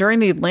during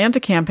the Atlanta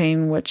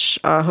campaign, which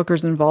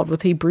Hooker's involved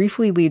with, he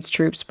briefly leads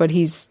troops, but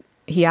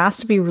he asked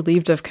to be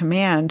relieved of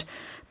command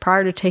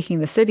prior to taking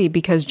the city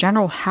because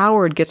General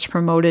Howard gets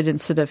promoted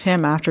instead of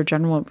him after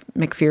General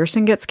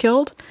McPherson gets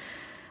killed.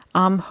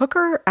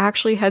 Hooker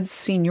actually had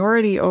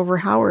seniority over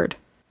Howard.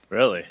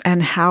 Really?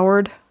 And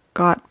Howard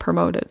got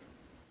promoted.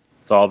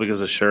 It's all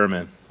because of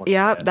Sherman.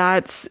 Yeah,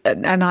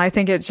 and I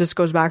think it just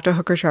goes back to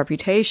Hooker's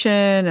reputation,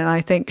 and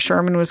I think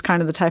Sherman was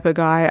kind of the type of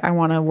guy I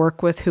want to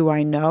work with who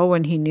I know,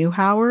 and he knew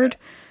Howard.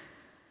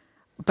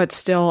 But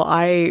still,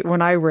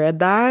 when I read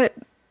that,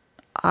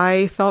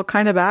 I felt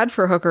kind of bad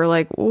for Hooker,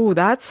 ooh,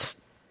 that's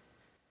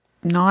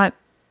not...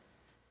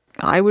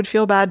 I would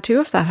feel bad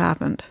too if that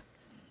happened.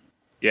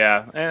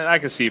 Yeah, and I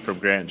can see from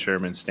Grant and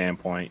Sherman's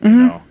standpoint,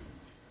 you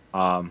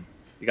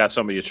got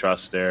somebody you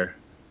trust there,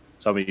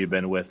 somebody you've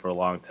been with for a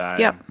long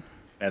time. Yep.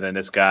 And then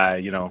this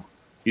guy,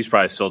 he's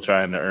probably still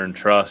trying to earn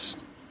trust.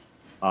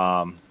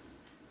 or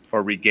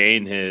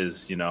regain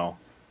his,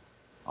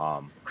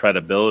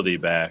 credibility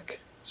back.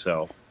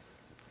 So,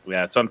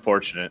 yeah, it's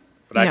unfortunate,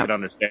 but I can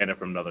understand it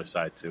from another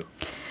side too.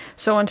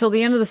 So until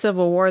the end of the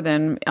Civil War,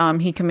 then,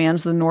 he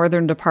commands the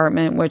Northern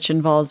Department, which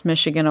involves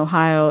Michigan,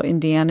 Ohio,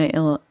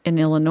 Indiana, and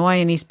Illinois,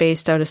 and he's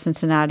based out of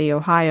Cincinnati,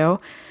 Ohio.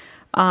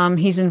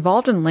 He's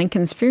involved in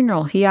Lincoln's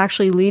funeral. He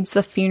actually leads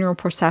the funeral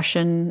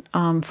procession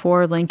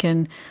for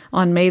Lincoln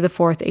on May the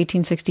 4th,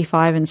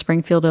 1865 in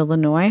Springfield,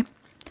 Illinois.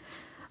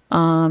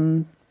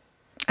 And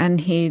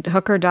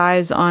Hooker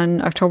dies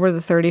on October the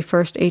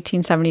 31st,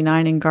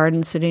 1879 in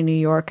Garden City, New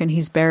York, and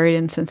he's buried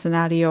in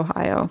Cincinnati,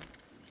 Ohio.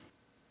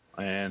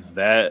 And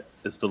that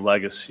is the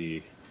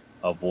legacy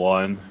of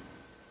one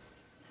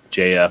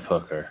J.F.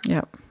 Hooker.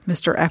 Yep.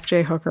 Mr.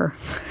 F.J. Hooker.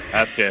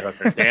 F.J.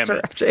 Hooker. Damn Mr.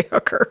 it. F.J.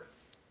 Hooker.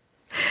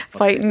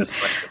 Fighting.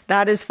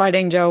 That is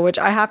Fighting Joe, which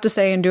I have to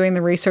say, in doing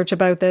the research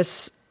about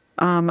this,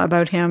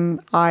 about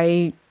him,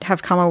 I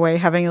have come away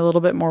having a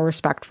little bit more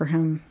respect for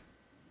him.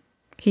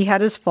 He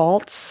had his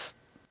faults,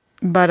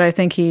 but I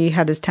think he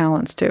had his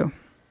talents too.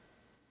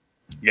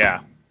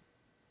 Yeah.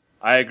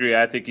 I agree.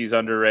 I think he's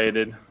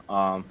underrated,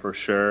 for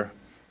sure.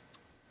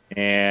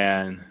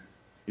 And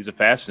he's a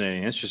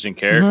fascinating, interesting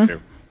character.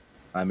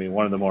 Mm-hmm. I mean,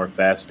 one of the more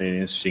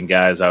fascinating, interesting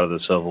guys out of the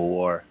Civil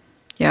War.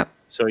 Yep.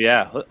 So,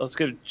 yeah, let's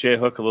give J.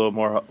 Hook a litrolittle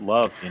more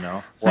love,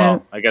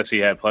 Well, I guess he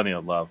had plenty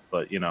of love,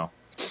 but,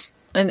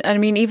 And I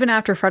mean, even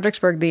after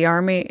Fredericksburg, the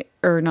Army,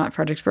 or not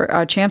Fredericksburg,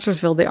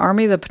 Chancellorsville, the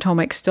Army of the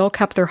Potomac still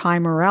kept their high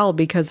morale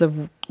because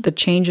of the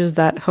changes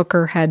that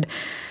Hooker had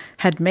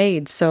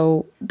made.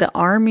 So the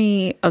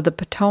Army of the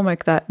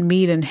Potomac that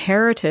Meade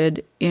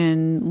inherited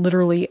in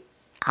literally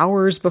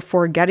hours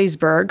before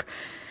Gettysburg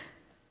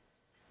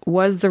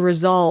was the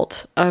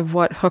result of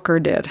what Hooker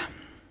did.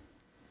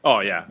 Oh,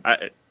 yeah.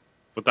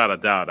 Without a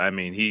doubt. I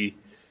mean,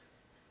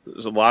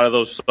 there's a lot of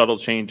those subtle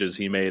changes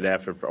he made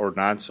after, or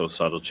not so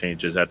subtle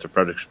changes after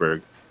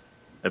Fredericksburg.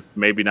 If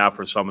maybe not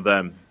for some of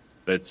them,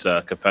 it's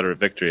a Confederate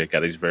victory at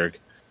Gettysburg.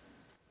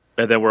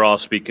 And then we're all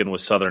speaking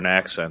with Southern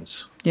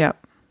accents. Yep,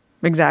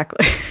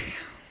 exactly.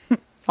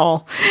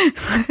 All.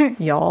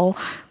 Y'all.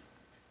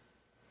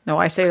 No,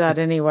 I say that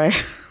anyway.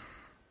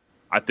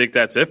 I think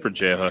that's it for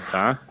J. Hook,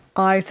 huh?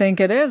 I think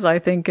it is. I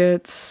think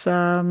it's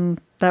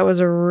that was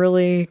a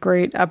really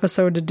great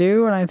episode to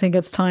do, and I think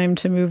it's time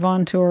to move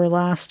on to our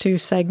last two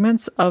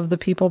segments of The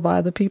People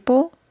by the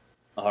People.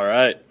 All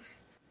right.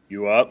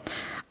 You up?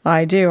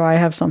 I do. I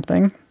have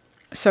something.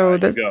 So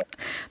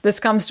this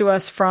comes to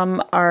us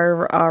from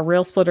our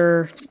Rail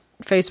Splitter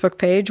Facebook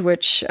page,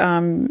 which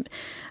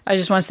I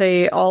just want to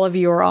say all of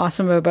you are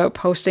awesome about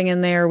posting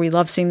in there. We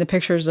love seeing the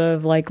pictures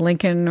of like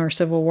Lincoln or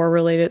Civil War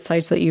related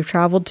sites that you've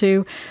traveled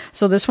to.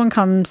 So this one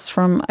comes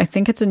from, I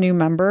think it's a new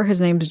member.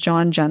 His name's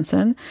John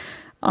Jensen.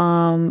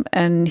 And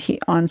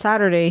on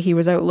Saturday he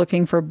was out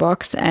looking for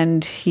books,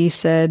 and he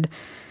said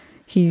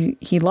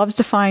he loves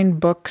to find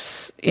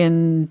books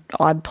in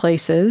odd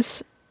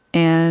places,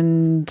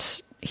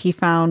 and he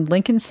found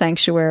Lincoln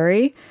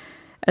Sanctuary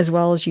as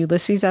well as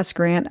Ulysses S.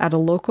 Grant at a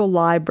local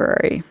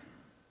library.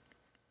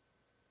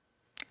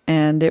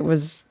 And it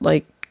was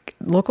like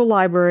local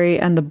library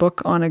and a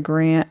book on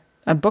Grant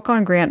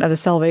at a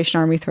Salvation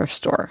Army thrift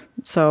store.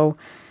 So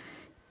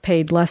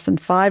paid less than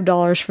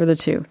 $5 for the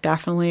two.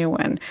 Definitely a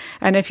win.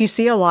 And if you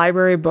see a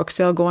library book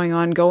sale going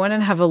on, go in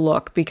and have a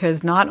look,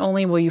 because not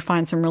only will you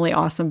find some really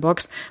awesome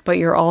books, but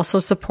you're also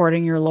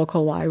supporting your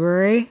local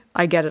library.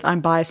 I get it. I'm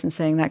biased in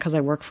saying that because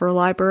I work for a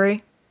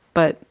library,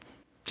 but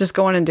just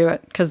go in and do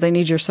it because they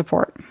need your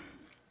support.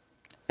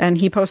 And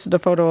he posted a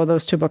photo of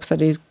those two books that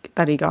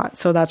he got.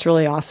 So that's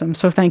really awesome.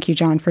 So thank you,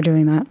 John, for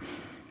doing that.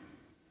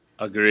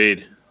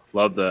 Agreed.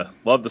 Love the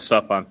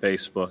stuff on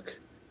Facebook.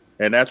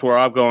 And that's where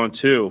I'm going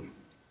too.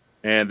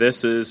 And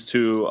this is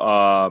to,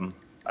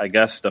 I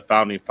guess, the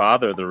founding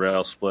father of the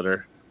Rail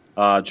Splitter.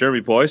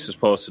 Jeremy Boyce has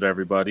posted,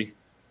 everybody.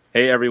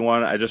 Hey,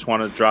 everyone, I just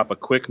want to drop a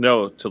quick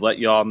note to let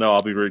you all know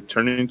I'll be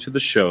returning to the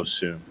show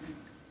soon.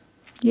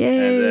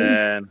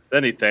 Yay. And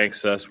then he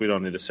thanks us. We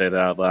don't need to say that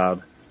out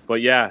loud.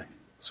 But yeah,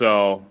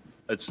 so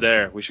it's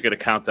there. We should get a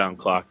countdown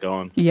clock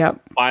going. Yep.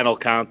 Final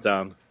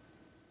countdown.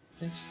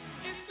 It's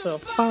the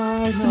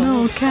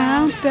final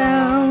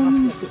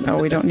countdown. No,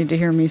 we don't need to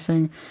hear me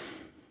sing.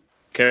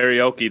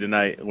 Karaoke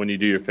tonight when you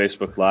do your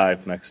Facebook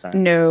Live next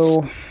time.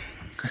 No.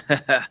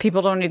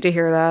 People don't need to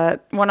hear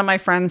that. One of my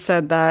friends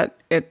said that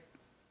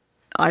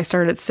I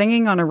started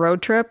singing on a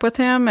road trip with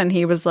him, and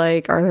he was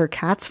like, "Are there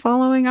cats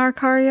following our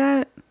car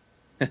yet?"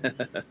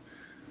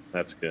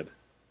 That's good.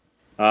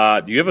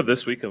 Do you have a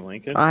This Week in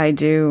Lincoln? I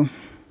do.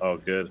 Oh,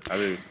 good. I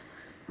do.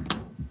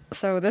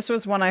 So this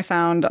was one I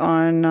found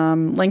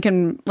on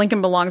Lincoln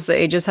Belongs to the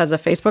Ages has a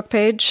Facebook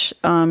page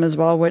as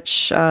well,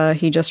 which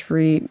he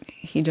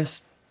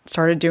just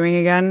started doing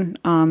again.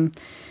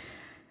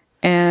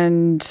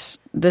 And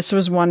this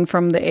was one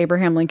from the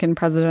Abraham Lincoln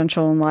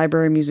Presidential and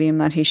Library Museum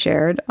that he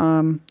shared.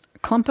 A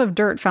clump of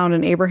dirt found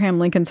in Abraham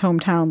Lincoln's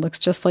hometown looks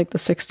just like the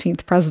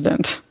 16th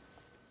president.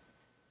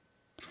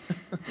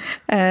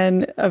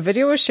 And a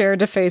video was shared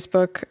to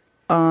Facebook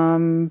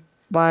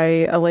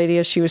by a lady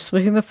as she was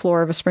sweeping the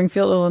floor of a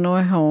Springfield,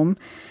 Illinois home.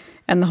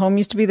 And the home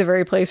used to be the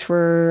very place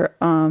where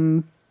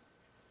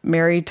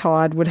Mary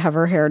Todd would have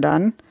her hair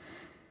done.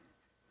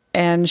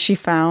 And she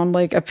found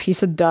like a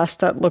piece of dust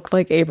that looked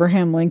like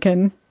Abraham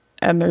Lincoln.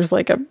 And there's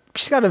like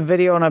she's got a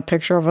video and a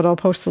picture of it. I'll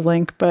post the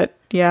link. But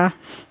yeah,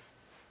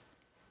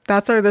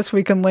 that's our This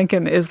Week in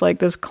Lincoln, is like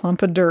this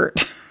clump of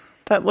dirt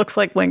that looks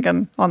like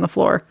Lincoln on the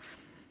floor.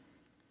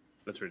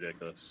 That's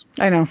ridiculous.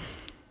 I know.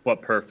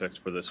 What perfect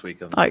for This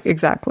Week in Lincoln.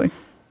 Exactly.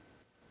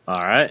 All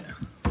right.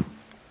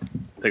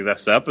 I think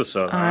that's the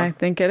episode. Huh? I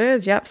think it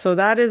is. Yep. So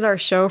that is our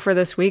show for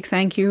this week.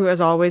 Thank you,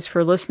 as always,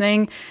 for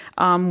listening.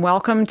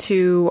 Welcome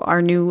to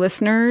our new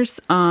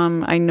listeners.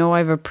 I know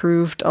I've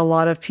approved a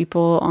lot of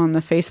people on the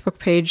Facebook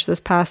page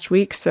this past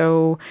week,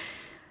 so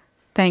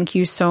thank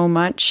you so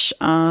much.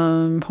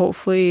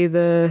 Hopefully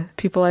the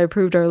people I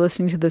approved are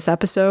listening to this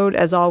episode.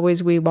 As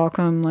always, we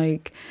welcome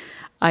like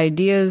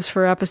ideas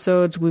for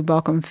episodes. We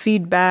welcome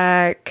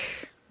feedback,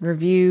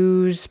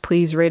 reviews.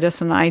 Please rate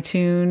us on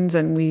iTunes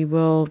and we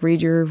will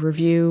read your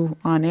review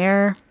on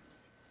air.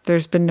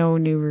 There's been no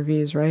new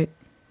reviews, right?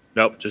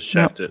 Nope, just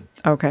checked it.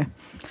 Okay.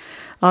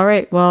 All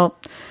right. Well,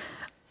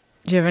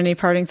 do you have any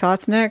parting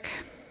thoughts, Nick?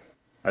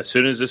 As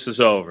soon as this is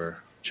over,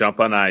 jump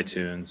on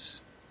iTunes,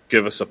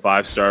 give us a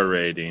 5-star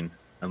rating,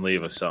 and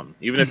leave us something.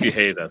 Even if you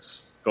hate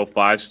us, go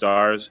 5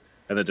 stars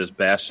and then just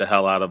bash the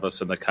hell out of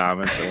us in the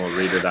comments and we'll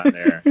read it on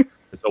air.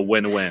 It's a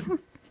win-win.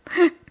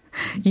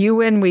 You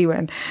win, we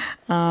win.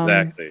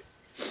 Exactly.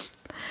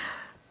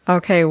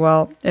 Okay,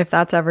 well, if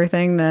that's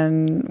everything,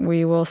 then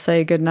we will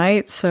say good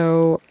night.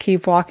 So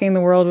keep walking the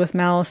world with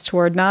malice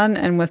toward none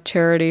and with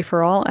charity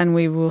for all, and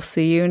we will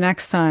see you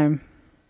next time.